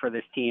quarterback for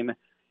this team?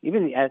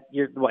 Even at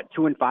your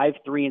 2-5,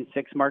 3-6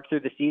 mark through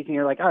the season,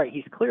 you're like, all right,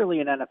 he's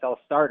clearly an NFL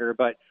starter,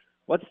 but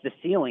what's the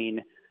ceiling?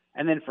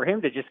 And then for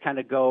him to just kind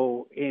of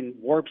go in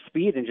warp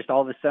speed and just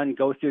all of a sudden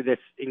go through this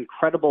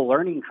incredible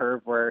learning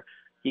curve where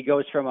he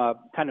goes from a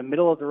kind of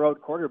middle-of-the-road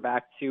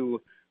quarterback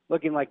to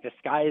looking like the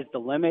sky is the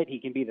limit.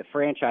 He can be the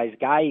franchise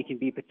guy. He can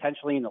be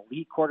potentially an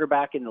elite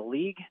quarterback in the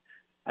league.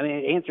 I mean,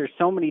 it answers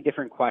so many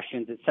different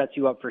questions. It sets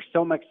you up for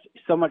so much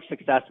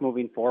success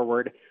moving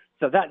forward.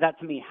 So that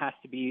to me has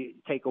to be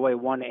takeaway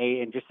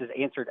 1A, and just has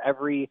answered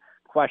every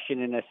question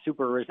in a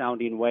super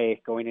resounding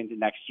way going into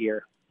next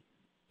year.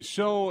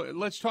 So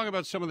let's talk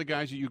about some of the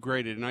guys that you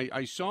graded. And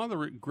I saw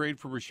the grade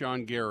for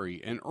Rashawn Gary,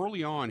 and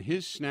early on,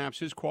 his snaps,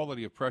 his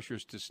quality of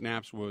pressures to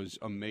snaps was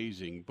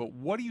amazing. But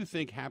what do you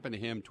think happened to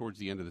him towards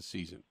the end of the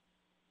season?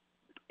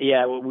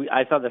 Yeah,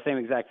 I saw the same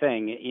exact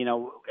thing. You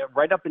know,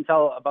 right up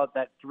until about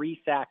that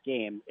 3-sack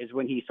game is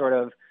when he sort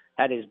of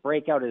had his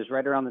breakout. It was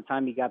right around the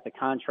time he got the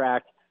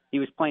contract. He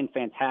was playing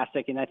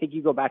fantastic. And I think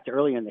you go back to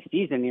earlier in the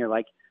season, and you're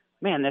like,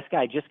 man, this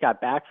guy just got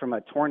back from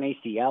a torn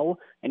ACL,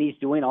 and he's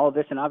doing all of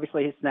this. And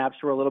obviously his snaps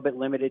were a little bit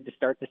limited to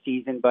start the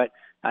season, but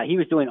he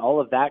was doing all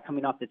of that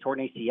coming off the torn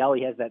ACL.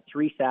 He has that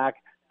 3-sack,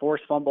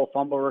 forced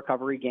fumble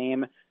recovery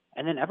game.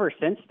 And then ever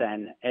since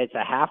then, it's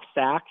a half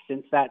sack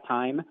since that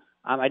time.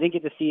 I didn't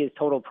get to see his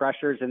total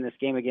pressures in this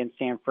game against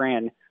San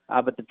Fran,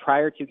 but the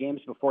prior 2 games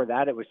before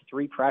that, it was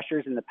 3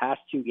 pressures in the past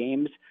 2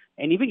 games.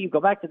 And even you go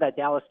back to that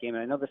Dallas game,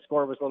 and I know the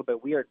score was a little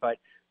bit weird, but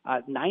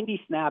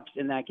 90 snaps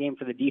in that game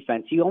for the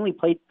defense. He only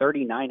played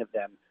 39 of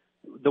them.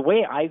 The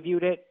way I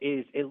viewed it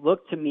is it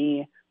looked to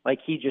me like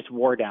he just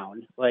wore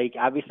down. Like,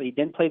 obviously, he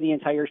didn't play the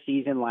entire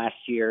season last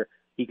year.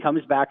 He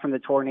comes back from the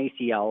torn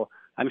ACL.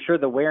 I'm sure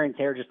the wear and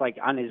tear just like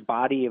on his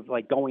body of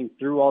like going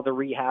through all the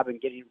rehab and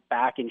getting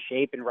back in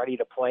shape and ready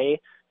to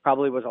play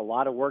probably was a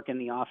lot of work in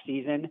the off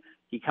season.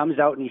 He comes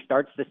out and he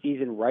starts the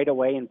season right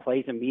away and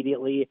plays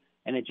immediately.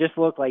 And it just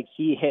looked like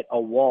he hit a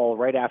wall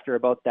right after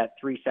about that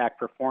 3-sack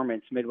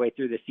performance midway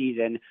through the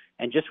season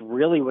and just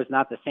really was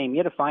not the same. He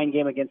had a fine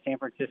game against San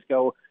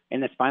Francisco in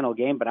this final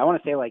game, but I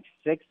want to say like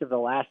 6 of the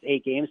last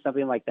 8 games,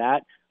 something like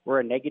that, were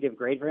a negative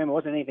grade for him. It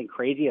wasn't anything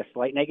crazy, a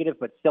slight negative,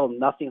 but still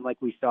nothing like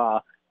we saw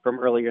from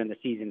earlier in the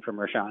season from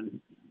Rashawn.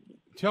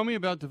 Tell me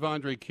about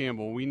Devondre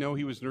Campbell. We know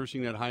he was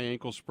nursing that high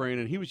ankle sprain,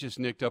 and he was just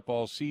nicked up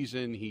all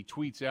season. He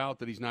tweets out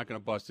that he's not going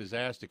to bust his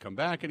ass to come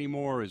back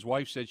anymore. His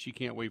wife said she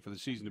can't wait for the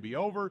season to be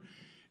over.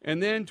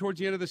 And then towards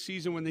the end of the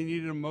season, when they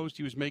needed him most,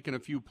 he was making a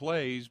few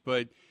plays.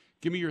 But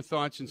give me your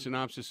thoughts and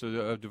synopsis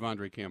of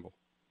Devondre Campbell.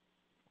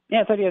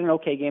 Yeah, I thought he had an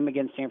okay game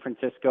against San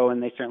Francisco,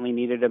 and they certainly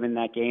needed him in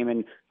that game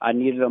and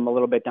needed him a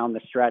little bit down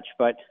the stretch.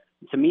 But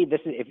to me, this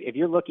is if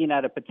you're looking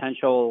at a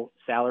potential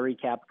salary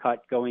cap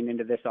cut going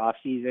into this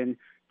offseason,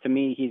 to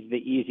me, he's the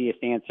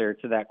easiest answer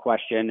to that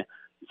question.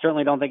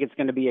 Certainly don't think it's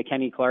going to be a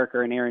Kenny Clark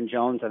or an Aaron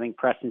Jones. I think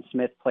Preston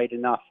Smith played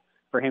enough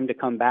for him to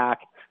come back.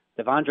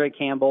 Devondre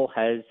Campbell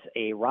has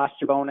a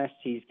roster bonus.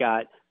 He's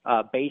got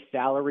a base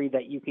salary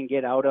that you can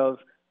get out of.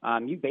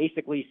 You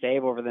basically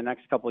save over the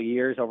next couple of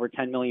years over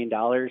 $10 million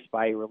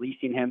by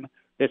releasing him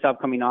this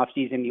upcoming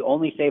offseason. You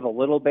only save a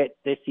little bit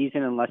this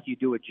season unless you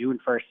do a June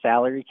 1st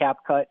salary cap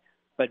cut.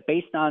 But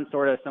based on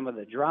sort of some of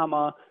the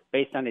drama,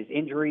 based on his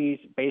injuries,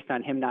 based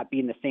on him not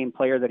being the same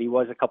player that he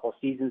was a couple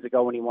seasons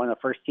ago when he won the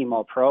first team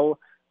All-Pro,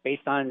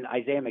 based on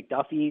Isaiah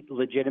McDuffie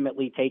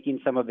legitimately taking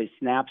some of his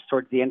snaps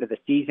towards the end of the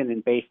season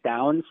in base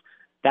downs,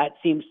 that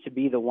seems to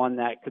be the one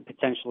that could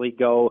potentially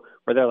go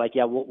where they're like,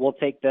 yeah, we'll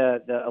take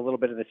a little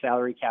bit of the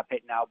salary cap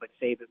hit now, but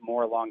save it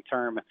more long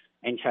term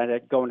and try to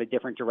go in a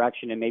different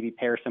direction and maybe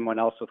pair someone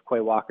else with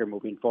Quay Walker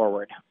moving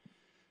forward.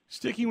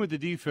 Sticking with the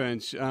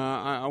defense,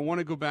 I want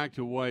to go back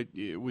to what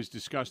was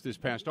discussed this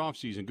past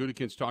offseason.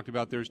 Gutekunst talked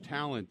about there's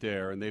talent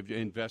there, and they've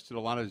invested a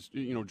lot of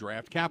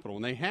draft capital,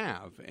 and they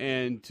have.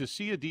 And to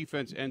see a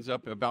defense ends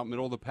up about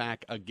middle of the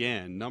pack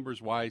again,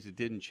 numbers-wise, it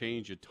didn't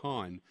change a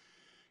ton.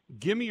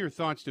 Give me your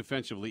thoughts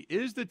defensively.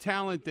 Is the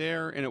talent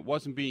there and it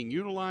wasn't being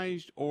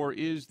utilized, or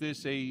is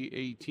this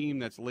a team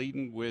that's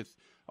laden with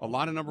a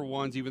lot of number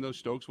ones, even though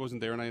Stokes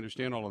wasn't there, and I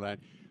understand all of that,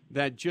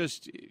 that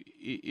just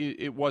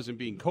it wasn't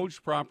being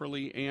coached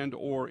properly and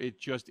or it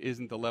just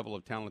isn't the level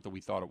of talent that we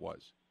thought it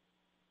was?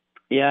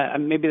 Yeah,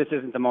 maybe this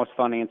isn't the most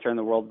fun answer in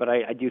the world, but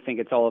I do think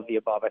it's all of the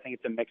above. I think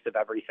it's a mix of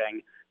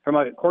everything. From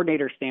a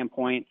coordinator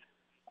standpoint,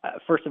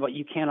 first of all,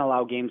 you can't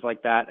allow games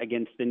like that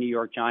against the New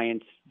York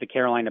Giants, the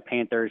Carolina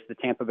Panthers, the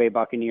Tampa Bay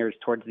Buccaneers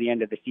towards the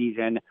end of the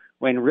season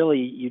when really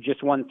you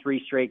just won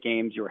 3 straight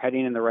games, you were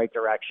heading in the right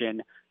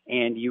direction,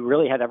 and you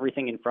really had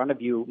everything in front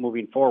of you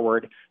moving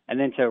forward. And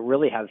then to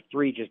really have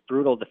 3 just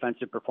brutal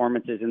defensive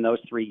performances in those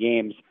 3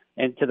 games,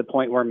 and to the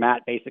point where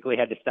Matt basically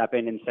had to step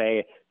in and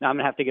say, no, I'm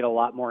going to have to get a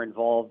lot more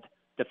involved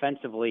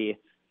defensively.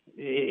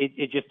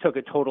 It just took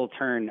a total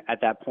turn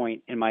at that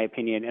point, in my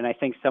opinion. And I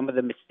think some of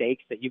the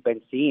mistakes that you've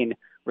been seeing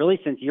really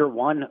since year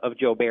one of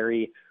Joe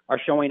Barry are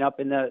showing up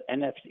in the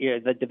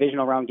NFC, the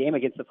divisional round game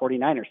against the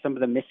 49ers. Some of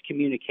the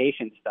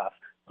miscommunication stuff,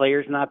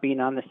 players not being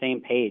on the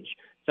same page,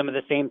 some of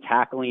the same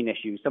tackling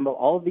issues, some of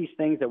all of these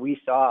things that we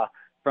saw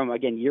from,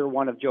 again, year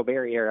one of Joe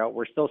Barry era,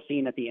 we're still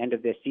seeing at the end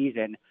of this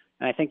season.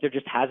 And I think there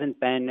just hasn't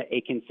been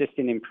a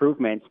consistent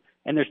improvement.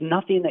 And there's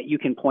nothing that you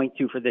can point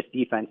to for this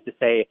defense to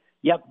say,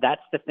 yep,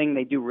 that's the thing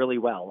they do really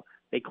well.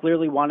 They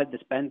clearly wanted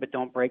this bend but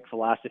don't break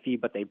philosophy,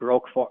 but they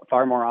broke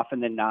far more often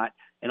than not.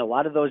 And a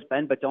lot of those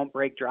bend but don't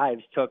break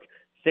drives took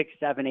 6,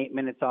 7, 8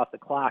 minutes off the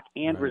clock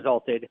and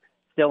resulted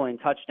still in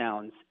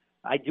touchdowns.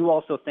 I do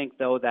also think,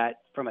 though, that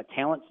from a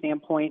talent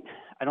standpoint,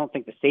 I don't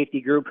think the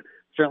safety group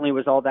certainly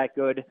was all that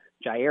good.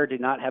 Jair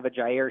did not have a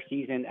Jair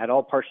season at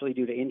all, partially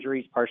due to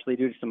injuries, partially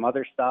due to some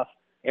other stuff.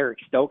 Eric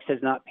Stokes has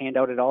not panned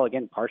out at all,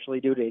 again, partially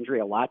due to injury,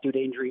 a lot due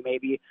to injury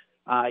maybe.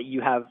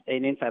 You have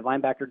an inside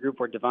linebacker group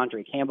where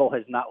Devondre Campbell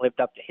has not lived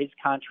up to his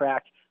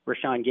contract.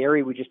 Rashawn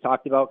Gary, we just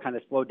talked about, kind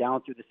of slowed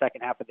down through the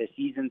second half of the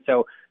season.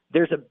 So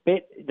there's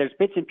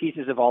bits and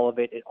pieces of all of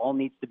it. It all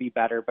needs to be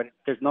better, but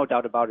there's no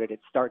doubt about it.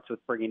 It starts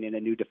with bringing in a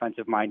new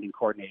defensive minded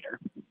coordinator.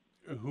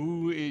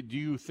 Who do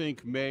you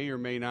think may or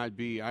may not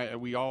be?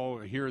 We all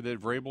hear that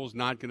Vrabel's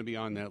not going to be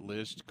on that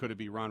list. Could it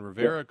be Ron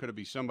Rivera? Yep. Could it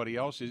be somebody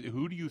else?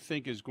 Who do you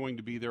think is going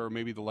to be there, or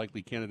maybe the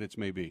likely candidates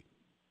may be?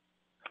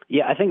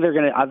 Yeah, I think they're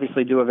going to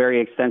obviously do a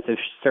very extensive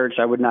search.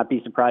 I would not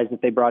be surprised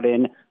if they brought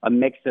in a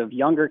mix of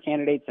younger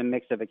candidates, a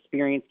mix of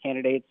experienced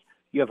candidates.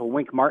 You have a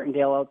Wink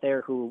Martindale out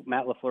there who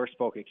Matt LaFleur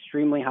spoke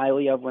extremely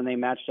highly of when they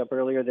matched up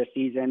earlier this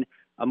season.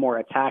 A more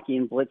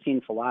attacking,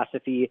 blitzing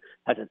philosophy,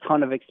 has a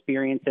ton of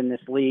experience in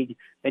this league.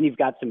 Then you've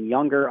got some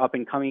younger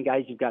up-and-coming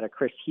guys. You've got a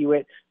Chris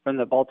Hewitt from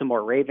the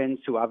Baltimore Ravens,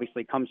 who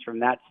obviously comes from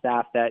that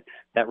staff that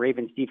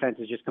Ravens defense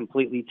is just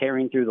completely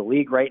tearing through the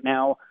league right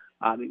now.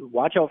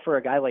 Watch out for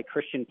a guy like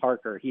Christian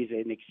Parker. He's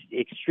an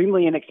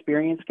extremely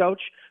inexperienced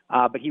coach,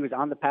 but he was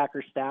on the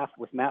Packers staff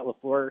with Matt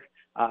LaFleur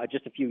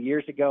just a few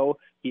years ago.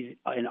 He's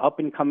an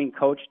up-and-coming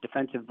coach,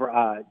 defensive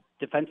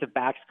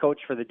backs coach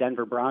for the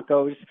Denver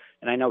Broncos,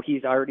 and I know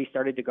he's already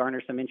started to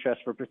garner some interest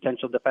for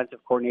potential defensive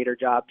coordinator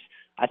jobs.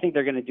 I think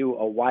they're going to do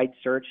a wide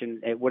search,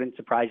 and it wouldn't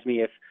surprise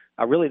me if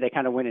really they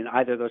kind of went in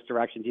either of those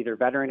directions, either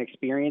veteran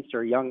experienced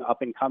or young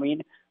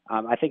up-and-coming.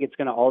 I think it's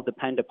going to all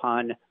depend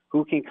upon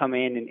who can come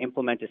in and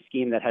implement a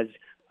scheme that has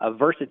a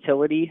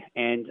versatility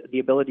and the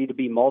ability to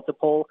be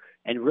multiple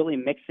and really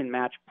mix and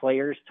match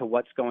players to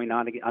what's going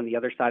on the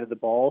other side of the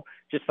ball.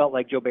 Just felt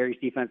like Joe Barry's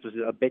defense was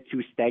a bit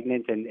too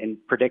stagnant and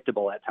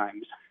predictable at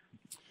times.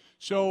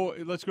 So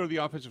let's go to the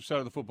offensive side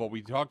of the football.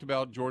 We talked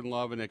about Jordan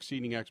Love and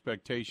exceeding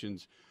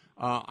expectations.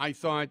 I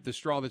thought the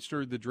straw that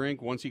stirred the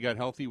drink once he got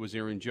healthy was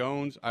Aaron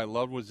Jones. I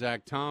loved what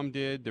Zach Tom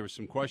did. There were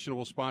some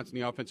questionable spots in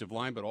the offensive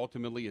line, but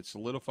ultimately it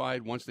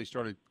solidified once they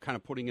started kind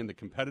of putting in the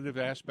competitive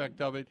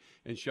aspect of it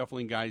and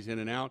shuffling guys in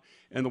and out.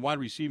 And the wide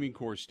receiving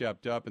core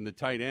stepped up, and the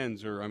tight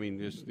ends are,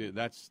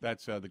 that's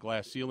the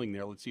glass ceiling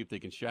there. Let's see if they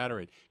can shatter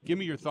it. Give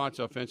me your thoughts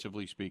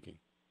offensively speaking.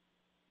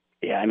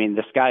 Yeah,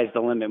 the sky's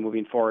the limit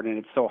moving forward, and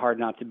it's so hard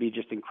not to be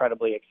just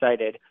incredibly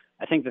excited.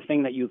 I think the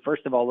thing that you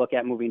first of all look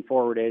at moving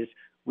forward is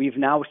we've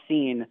now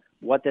seen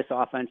what this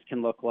offense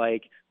can look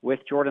like with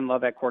Jordan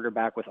Love at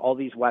quarterback, with all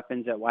these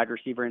weapons at wide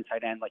receiver and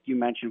tight end. Like you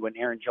mentioned, when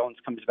Aaron Jones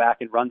comes back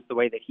and runs the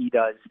way that he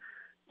does,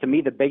 to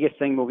me, the biggest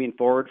thing moving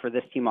forward for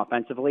this team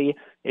offensively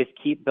is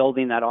keep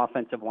building that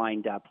offensive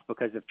line depth,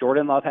 because if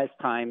Jordan Love has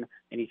time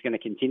and he's going to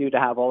continue to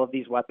have all of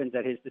these weapons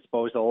at his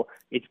disposal,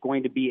 it's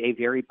going to be a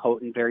very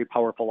potent, very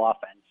powerful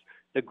offense.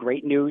 The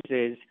great news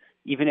is,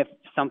 even if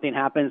something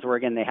happens where,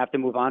 again, they have to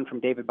move on from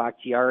David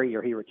Bakhtiari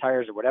or he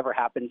retires or whatever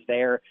happens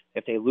there,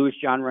 if they lose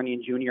John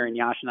Runyon Jr. and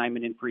Yosh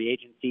Nijman in free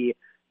agency,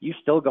 you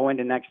still go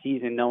into next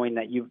season knowing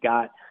that you've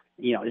got,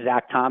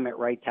 Zach Tom at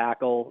right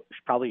tackle,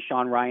 probably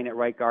Sean Ryan at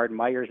right guard,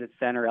 Myers at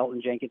center,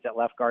 Elton Jenkins at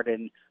left guard,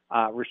 and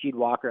Rasheed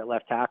Walker at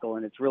left tackle.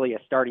 And it's really a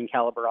starting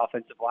caliber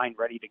offensive line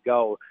ready to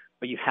go.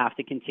 But you have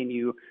to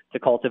continue to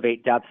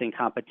cultivate depth and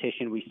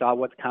competition. We saw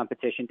what the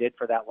competition did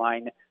for that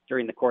line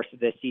during the course of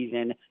this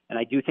season. And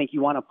I do think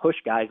you want to push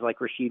guys like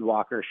Rasheed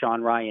Walker,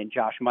 Sean Ryan,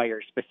 Josh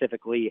Myers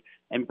specifically,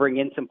 and bring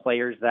in some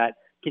players that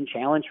can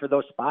challenge for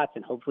those spots,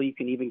 and hopefully you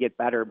can even get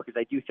better, because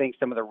I do think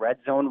some of the red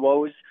zone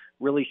woes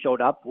really showed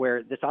up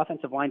where this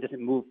offensive line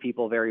doesn't move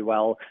people very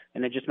well,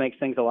 and it just makes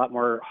things a lot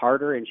more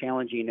harder and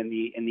challenging in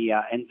the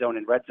end zone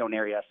and red zone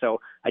area.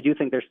 So I do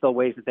think there's still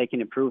ways that they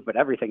can improve, but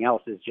everything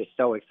else is just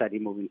so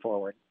exciting moving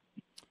forward.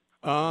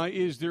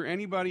 Is there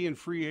anybody in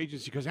free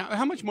agency? Because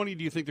how much money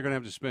do you think they're going to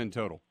have to spend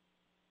total?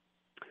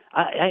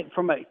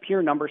 From a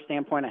pure number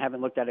standpoint, I haven't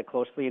looked at it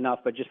closely enough,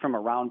 but just from a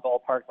round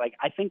ballpark,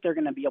 I think they're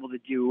going to be able to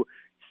do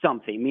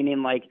something.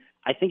 Meaning,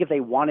 I think if they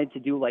wanted to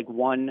do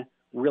one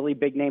really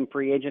big name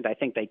free agent, I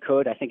think they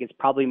could. I think it's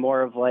probably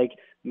more of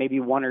maybe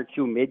one or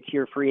two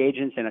mid-tier free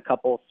agents and a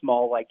couple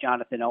small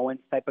Jonathan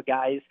Owens type of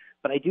guys.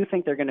 But I do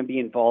think they're going to be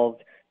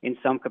involved in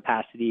some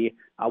capacity.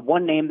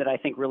 One name that I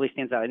think really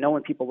stands out, I know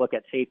when people look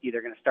at safety,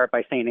 they're going to start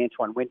by saying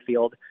Antoine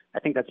Winfield. I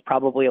think that's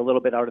probably a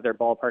little bit out of their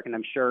ballpark, and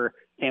I'm sure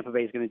Tampa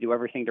Bay is going to do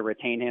everything to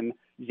retain him.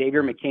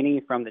 Xavier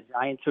McKinney from the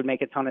Giants would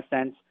make a ton of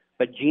sense.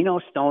 But Geno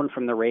Stone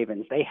from the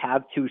Ravens, they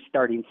have two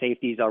starting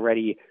safeties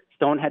already.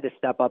 Stone had to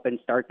step up and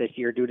start this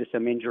year due to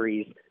some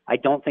injuries. I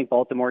don't think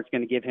Baltimore is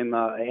going to give him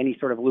any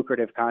sort of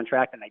lucrative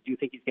contract, and I do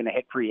think he's going to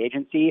hit free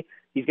agency.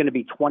 He's going to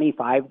be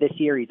 25 this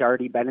year. He's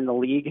already been in the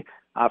league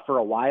for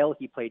a while.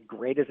 He played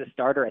great as a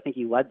starter. I think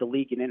he led the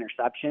league in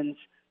interceptions.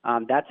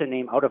 That's a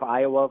name out of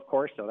Iowa, of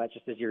course, so that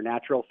just is your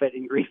natural fit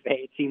in Green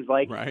Bay, it seems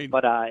like. Right.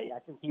 But I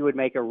think he would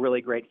make a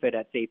really great fit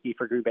at safety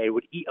for Green Bay. It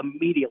would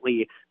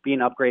immediately be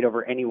an upgrade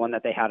over anyone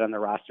that they had on the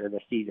roster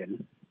this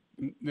season.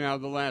 Now,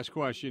 the last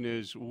question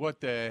is, what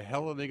the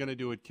hell are they going to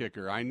do at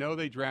kicker? I know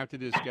they drafted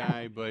this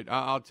guy, but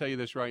I'll tell you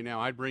this right now.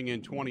 I'd bring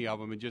in 20 of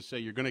them and just say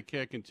you're going to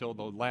kick until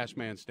the last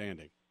man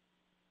standing.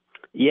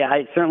 Yeah,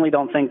 I certainly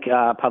don't think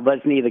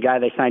Podlesny, the guy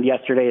they signed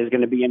yesterday, is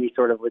going to be any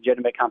sort of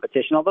legitimate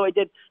competition, although I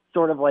did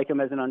sort of like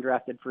him as an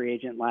undrafted free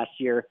agent last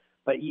year.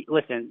 But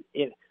listen,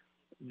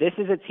 this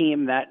is a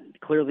team that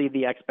clearly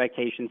the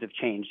expectations have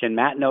changed, and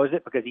Matt knows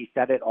it because he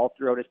said it all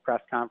throughout his press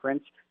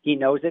conference. He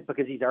knows it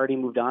because he's already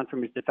moved on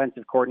from his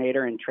defensive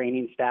coordinator and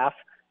training staff,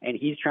 and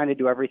he's trying to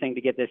do everything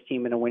to get this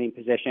team in a winning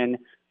position.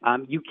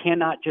 You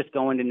cannot just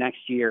go into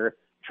next year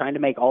trying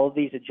to make all of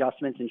these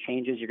adjustments and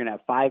changes. You're going to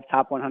have 5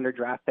 top 100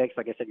 draft picks.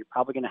 Like I said, you're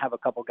probably going to have a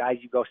couple guys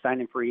you go sign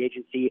in free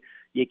agency.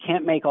 You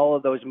can't make all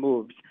of those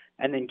moves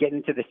and then get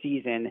into the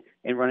season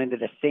and run into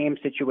the same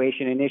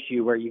situation and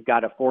issue where you've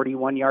got a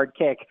 41-yard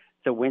kick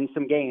to win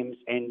some games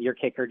and your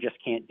kicker just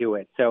can't do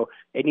it. So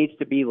it needs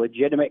to be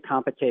legitimate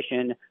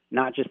competition,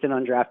 not just an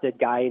undrafted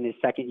guy in his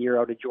second year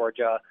out of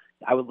Georgia.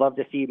 I would love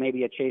to see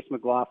maybe a Chase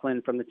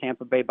McLaughlin from the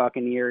Tampa Bay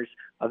Buccaneers,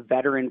 a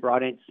veteran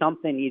brought in.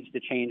 Something needs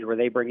to change where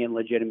they bring in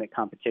legitimate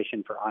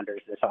competition for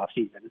Anders this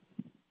offseason.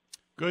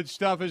 Good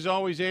stuff as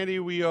always, Andy.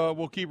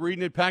 We'll keep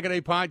reading it. Pack a Day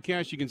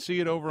Podcast. You can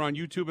see it over on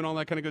YouTube and all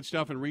that kind of good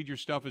stuff, and read your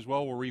stuff as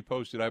well. We'll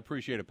repost it. I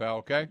appreciate it, pal.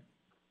 Okay?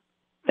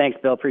 Thanks,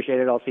 Bill.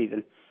 Appreciate it all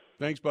season.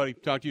 Thanks, buddy.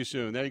 Talk to you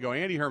soon. There you go.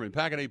 Andy Herman,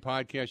 Pack a Day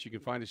Podcast. You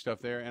can find his stuff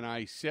there. And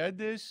I said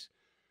this.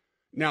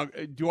 Now,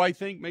 do I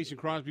think Mason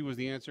Crosby was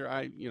the answer?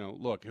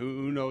 Look,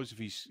 who knows if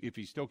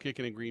he's still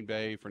kicking in Green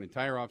Bay for an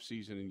entire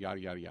offseason and yada,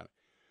 yada, yada.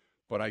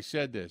 But I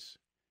said this.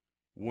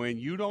 When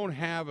you don't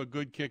have a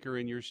good kicker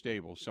in your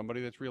stable,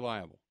 somebody that's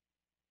reliable,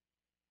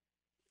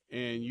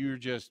 and you're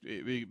just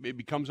it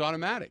becomes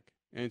automatic.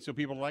 And so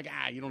people are like,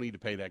 you don't need to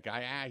pay that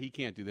guy. He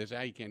can't do this.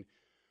 He can't.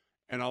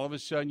 And all of a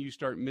sudden you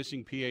start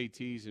missing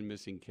PATs and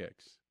missing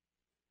kicks.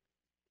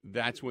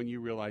 That's when you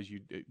realize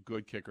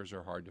good kickers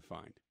are hard to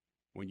find.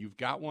 When you've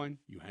got one,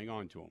 you hang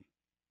on to them.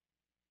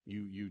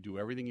 You do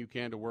everything you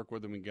can to work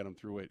with them and get them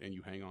through it, and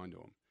you hang on to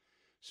them.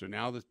 So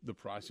now the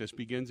process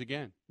begins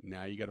again.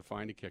 Now you got to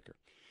find a kicker.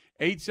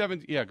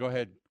 8-7, yeah, go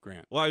ahead,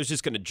 Grant. Well, I was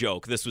just going to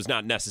joke. This was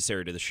not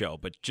necessary to the show,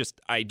 but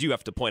I do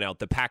have to point out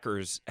the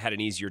Packers had an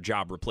easier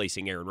job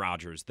replacing Aaron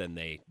Rodgers than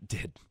they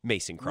did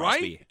Mason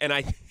Crosby,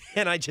 right?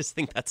 and I just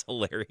think that's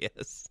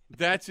hilarious.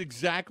 That's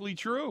exactly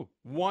true.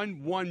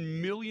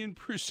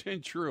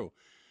 1,000,000% true.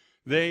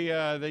 They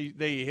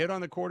hit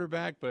on the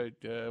quarterback, but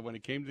when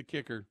it came to the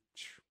kicker,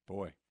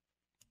 boy,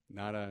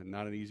 not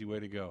an easy way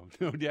to go,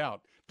 no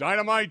doubt.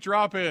 Dynamite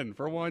drop in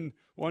for one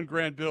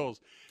grand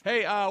bills.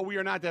 Hey, we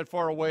are not that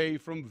far away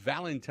from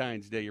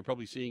Valentine's Day. You're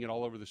probably seeing it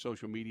all over the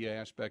social media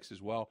aspects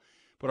as well.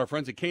 But our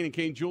friends at Kane &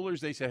 Kane Jewelers,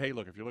 they say, hey,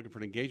 look, if you're looking for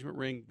an engagement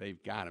ring,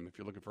 they've got them. If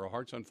you're looking for a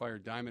Hearts on Fire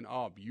diamond,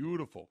 oh,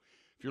 beautiful.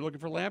 If you're looking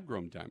for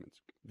lab-grown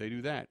diamonds, they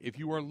do that. If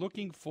you are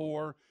looking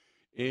for,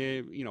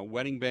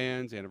 wedding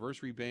bands,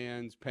 anniversary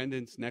bands,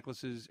 pendants,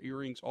 necklaces,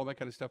 earrings, all that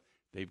kind of stuff,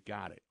 they've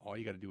got it. All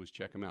you got to do is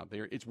check them out.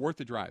 It's worth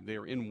the drive. They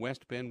are in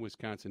West Bend,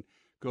 Wisconsin.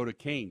 Go to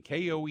Kane,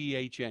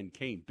 K-O-E-H-N,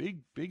 Kane,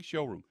 big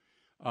showroom,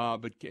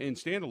 but in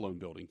standalone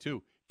building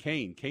too.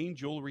 Kane,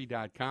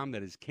 KaneJewelry.com.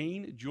 That is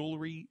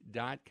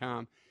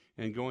KaneJewelry.com.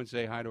 And go and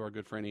say hi to our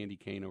good friend Andy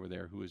Kane over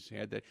there, who has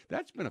had that.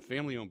 That's been a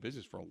family-owned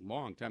business for a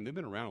long time. They've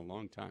been around a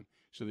long time,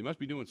 so they must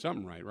be doing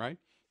something right?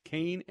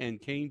 Kane and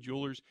Kane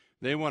Jewelers.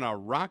 They want to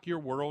rock your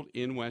world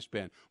in West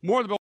Bend. More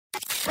of the Bill.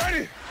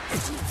 Ready?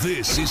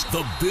 This is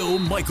the Bill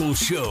Michaels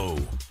Show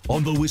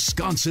on the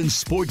Wisconsin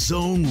Sports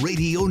Zone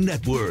Radio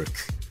Network.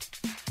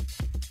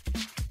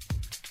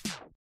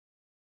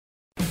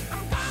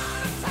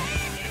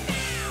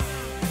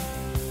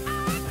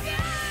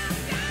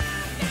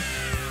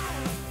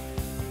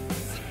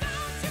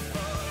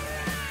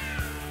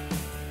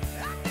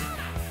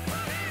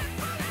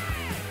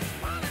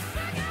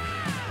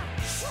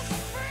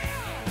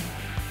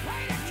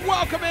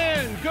 Welcome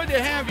in. Good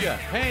to have you.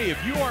 Hey,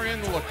 if you are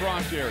in the La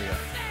Crosse area,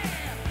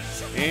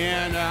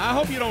 and I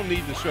hope you don't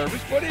need the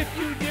service, but if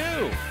you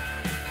do,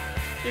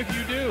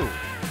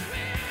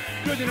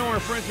 good to know our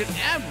friends at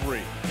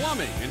Every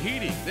Plumbing and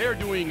Heating. They're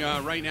doing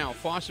right now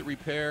faucet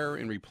repair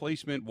and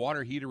replacement,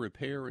 water heater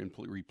repair and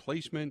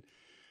replacement.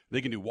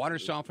 They can do water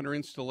softener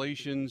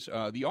installations.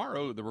 The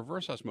RO, the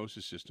reverse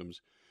osmosis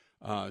systems,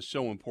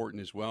 so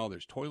important as well.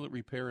 There's toilet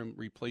repair and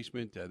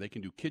replacement. They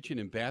can do kitchen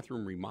and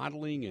bathroom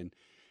remodeling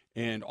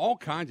and all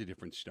kinds of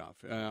different stuff.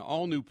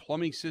 All new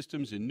plumbing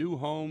systems in new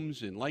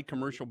homes and light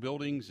commercial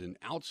buildings and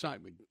outside.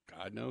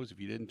 God knows if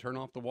you didn't turn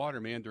off the water,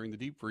 man, during the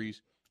deep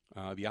freeze,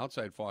 the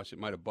outside faucet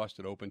might have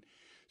busted open.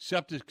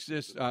 Septic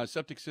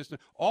system,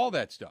 all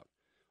that stuff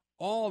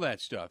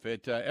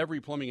at Every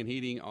Plumbing and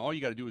Heating. All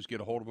you got to do is get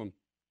a hold of them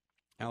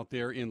out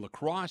there in La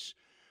Crosse.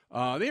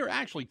 They are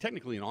actually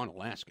technically in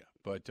Alaska,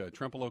 but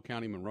Trempealeau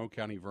County, Monroe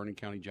County, Vernon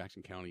County,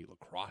 Jackson County, La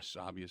Crosse,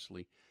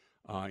 obviously.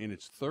 In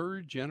its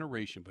third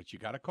generation, but you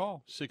got to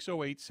call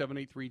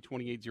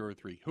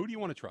 608-783-2803. Who do you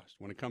want to trust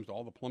when it comes to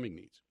all the plumbing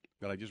needs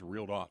that I just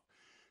reeled off?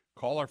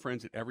 Call our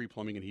friends at Every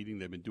Plumbing and Heating.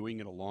 They've been doing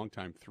it a long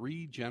time,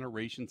 3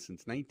 generations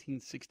since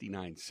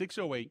 1969.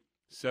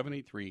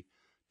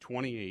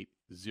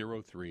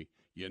 608-783-2803.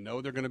 You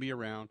know they're going to be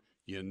around.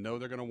 You know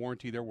they're going to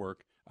warranty their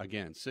work.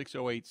 Again,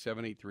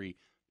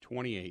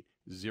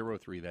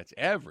 608-783-2803. That's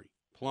Every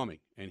Plumbing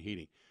and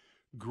Heating.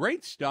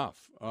 Great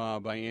stuff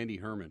by Andy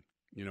Herman.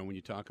 You know, when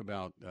you talk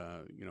about,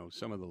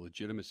 some of the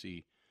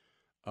legitimacy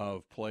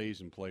of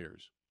plays and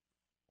players.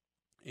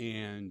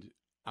 And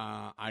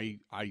I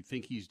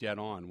think he's dead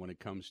on when it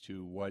comes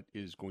to what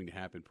is going to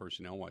happen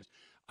personnel-wise.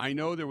 I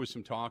know there was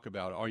some talk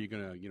about, are you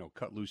going to,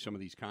 cut loose some of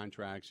these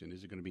contracts, and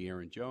is it going to be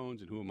Aaron Jones,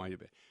 and who it might have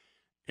been?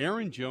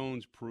 Aaron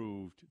Jones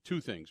proved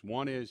two things.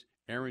 One is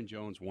Aaron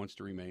Jones wants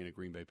to remain a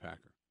Green Bay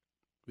Packer.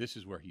 This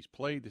is where he's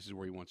played. This is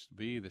where he wants to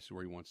be. This is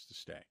where he wants to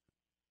stay,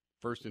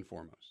 first and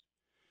foremost.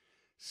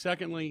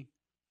 Secondly,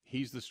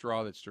 he's the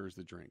straw that stirs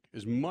the drink.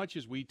 As much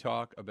as we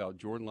talk about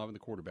Jordan Love and the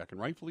quarterback, and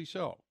rightfully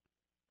so,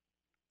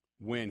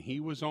 when he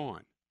was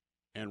on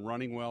and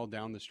running well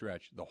down the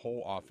stretch, the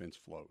whole offense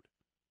flowed,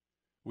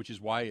 which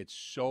is why it's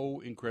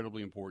so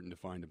incredibly important to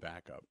find a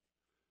backup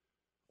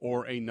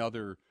or a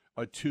 2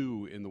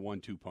 in the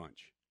 1-2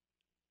 punch.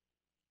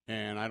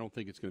 And I don't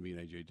think it's going to be an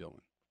A.J.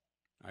 Dillon.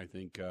 I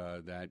think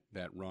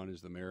that run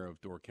as the mayor of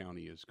Door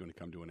County is going to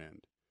come to an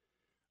end.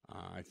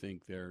 I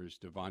think there's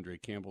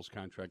Devondre Campbell's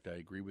contract. I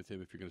agree with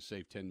him. If you're going to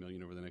save $10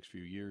 million over the next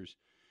few years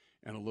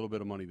and a little bit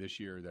of money this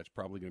year, that's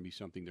probably going to be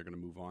something they're going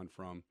to move on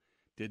from.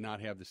 Did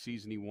not have the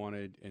season he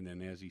wanted, and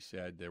then, as he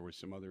said, there were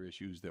some other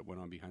issues that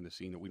went on behind the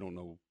scene that we don't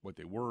know what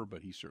they were,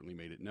 but he certainly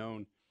made it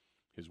known.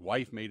 His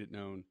wife made it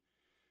known.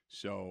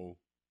 So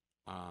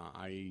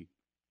I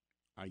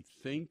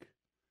think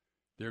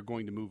they're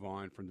going to move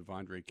on from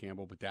Devondre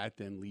Campbell, but that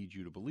then leads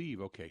you to believe,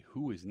 okay,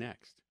 who is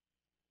next?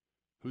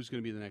 Who's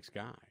going to be the next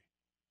guy?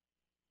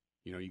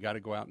 You got to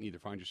go out and either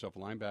find yourself a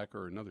linebacker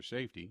or another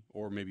safety,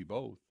 or maybe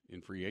both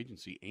in free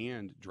agency,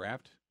 and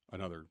draft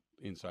another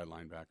inside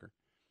linebacker.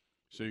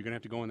 So you're going to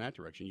have to go in that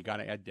direction. You got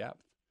to add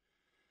depth.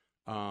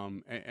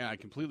 And I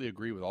completely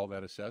agree with all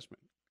that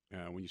assessment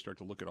when you start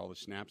to look at all the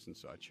snaps and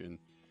such. And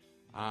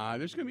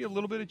there's going to be a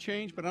little bit of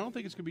change, but I don't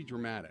think it's going to be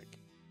dramatic.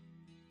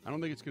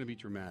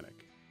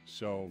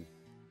 So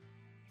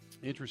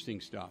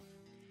interesting stuff.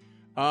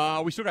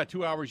 We still got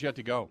 2 hours yet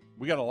to go.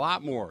 We got a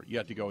lot more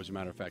yet to go, as a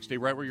matter of fact. Stay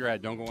right where you're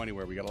at. Don't go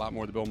anywhere. We got a lot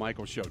more of the Bill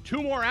Michaels Show.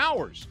 2 more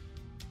hours.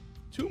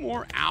 2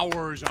 more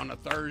hours on a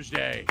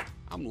Thursday.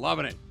 I'm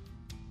loving it.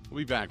 We'll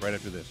be back right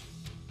after this.